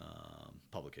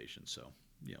 publication. So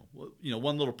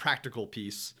one little practical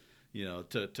piece,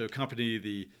 to accompany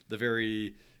the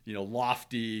very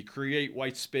lofty, create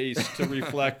white space to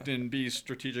reflect and be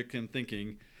strategic in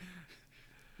thinking.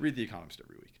 Read The Economist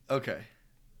every week. Okay.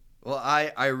 Well,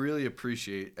 I really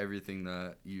appreciate everything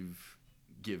that you've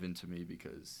given to me,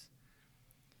 because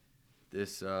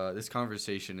this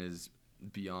conversation is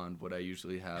beyond what I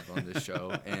usually have on this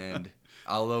show. And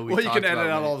although you can edit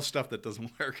out all the stuff that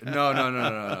doesn't work.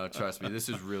 No. Trust me, this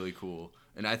is really cool.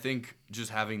 And I think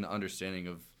just having the understanding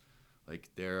of, like,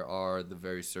 there are the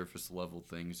very surface level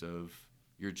things of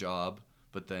your job,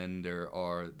 but then there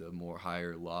are the more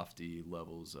higher, lofty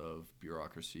levels of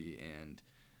bureaucracy and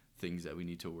things that we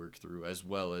need to work through, as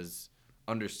well as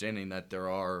understanding that there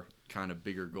are kind of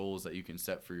bigger goals that you can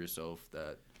set for yourself,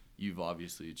 that you've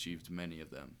obviously achieved many of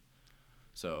them.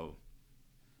 So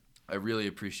I really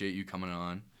appreciate you coming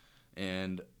on,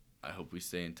 and I hope we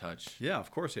stay in touch. Yeah,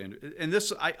 of course, Andrew. And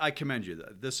this, I commend you.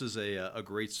 This is a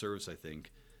great service, I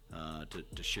think,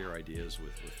 to share ideas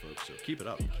with folks. So keep it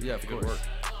up. Yeah, of course. Good work.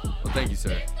 Well, thank you,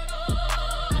 sir.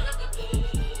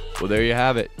 Well, there you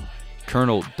have it.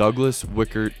 Colonel Douglass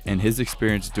Wickert and his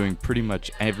experience doing pretty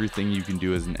much everything you can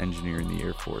do as an engineer in the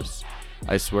Air Force.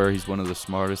 I swear he's one of the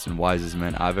smartest and wisest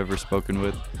men I've ever spoken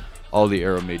with. All the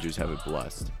Aero majors have it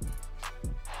blessed.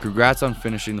 Congrats on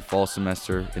finishing the fall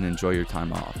semester, and enjoy your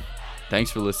time off.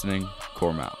 Thanks for listening.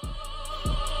 Corm out.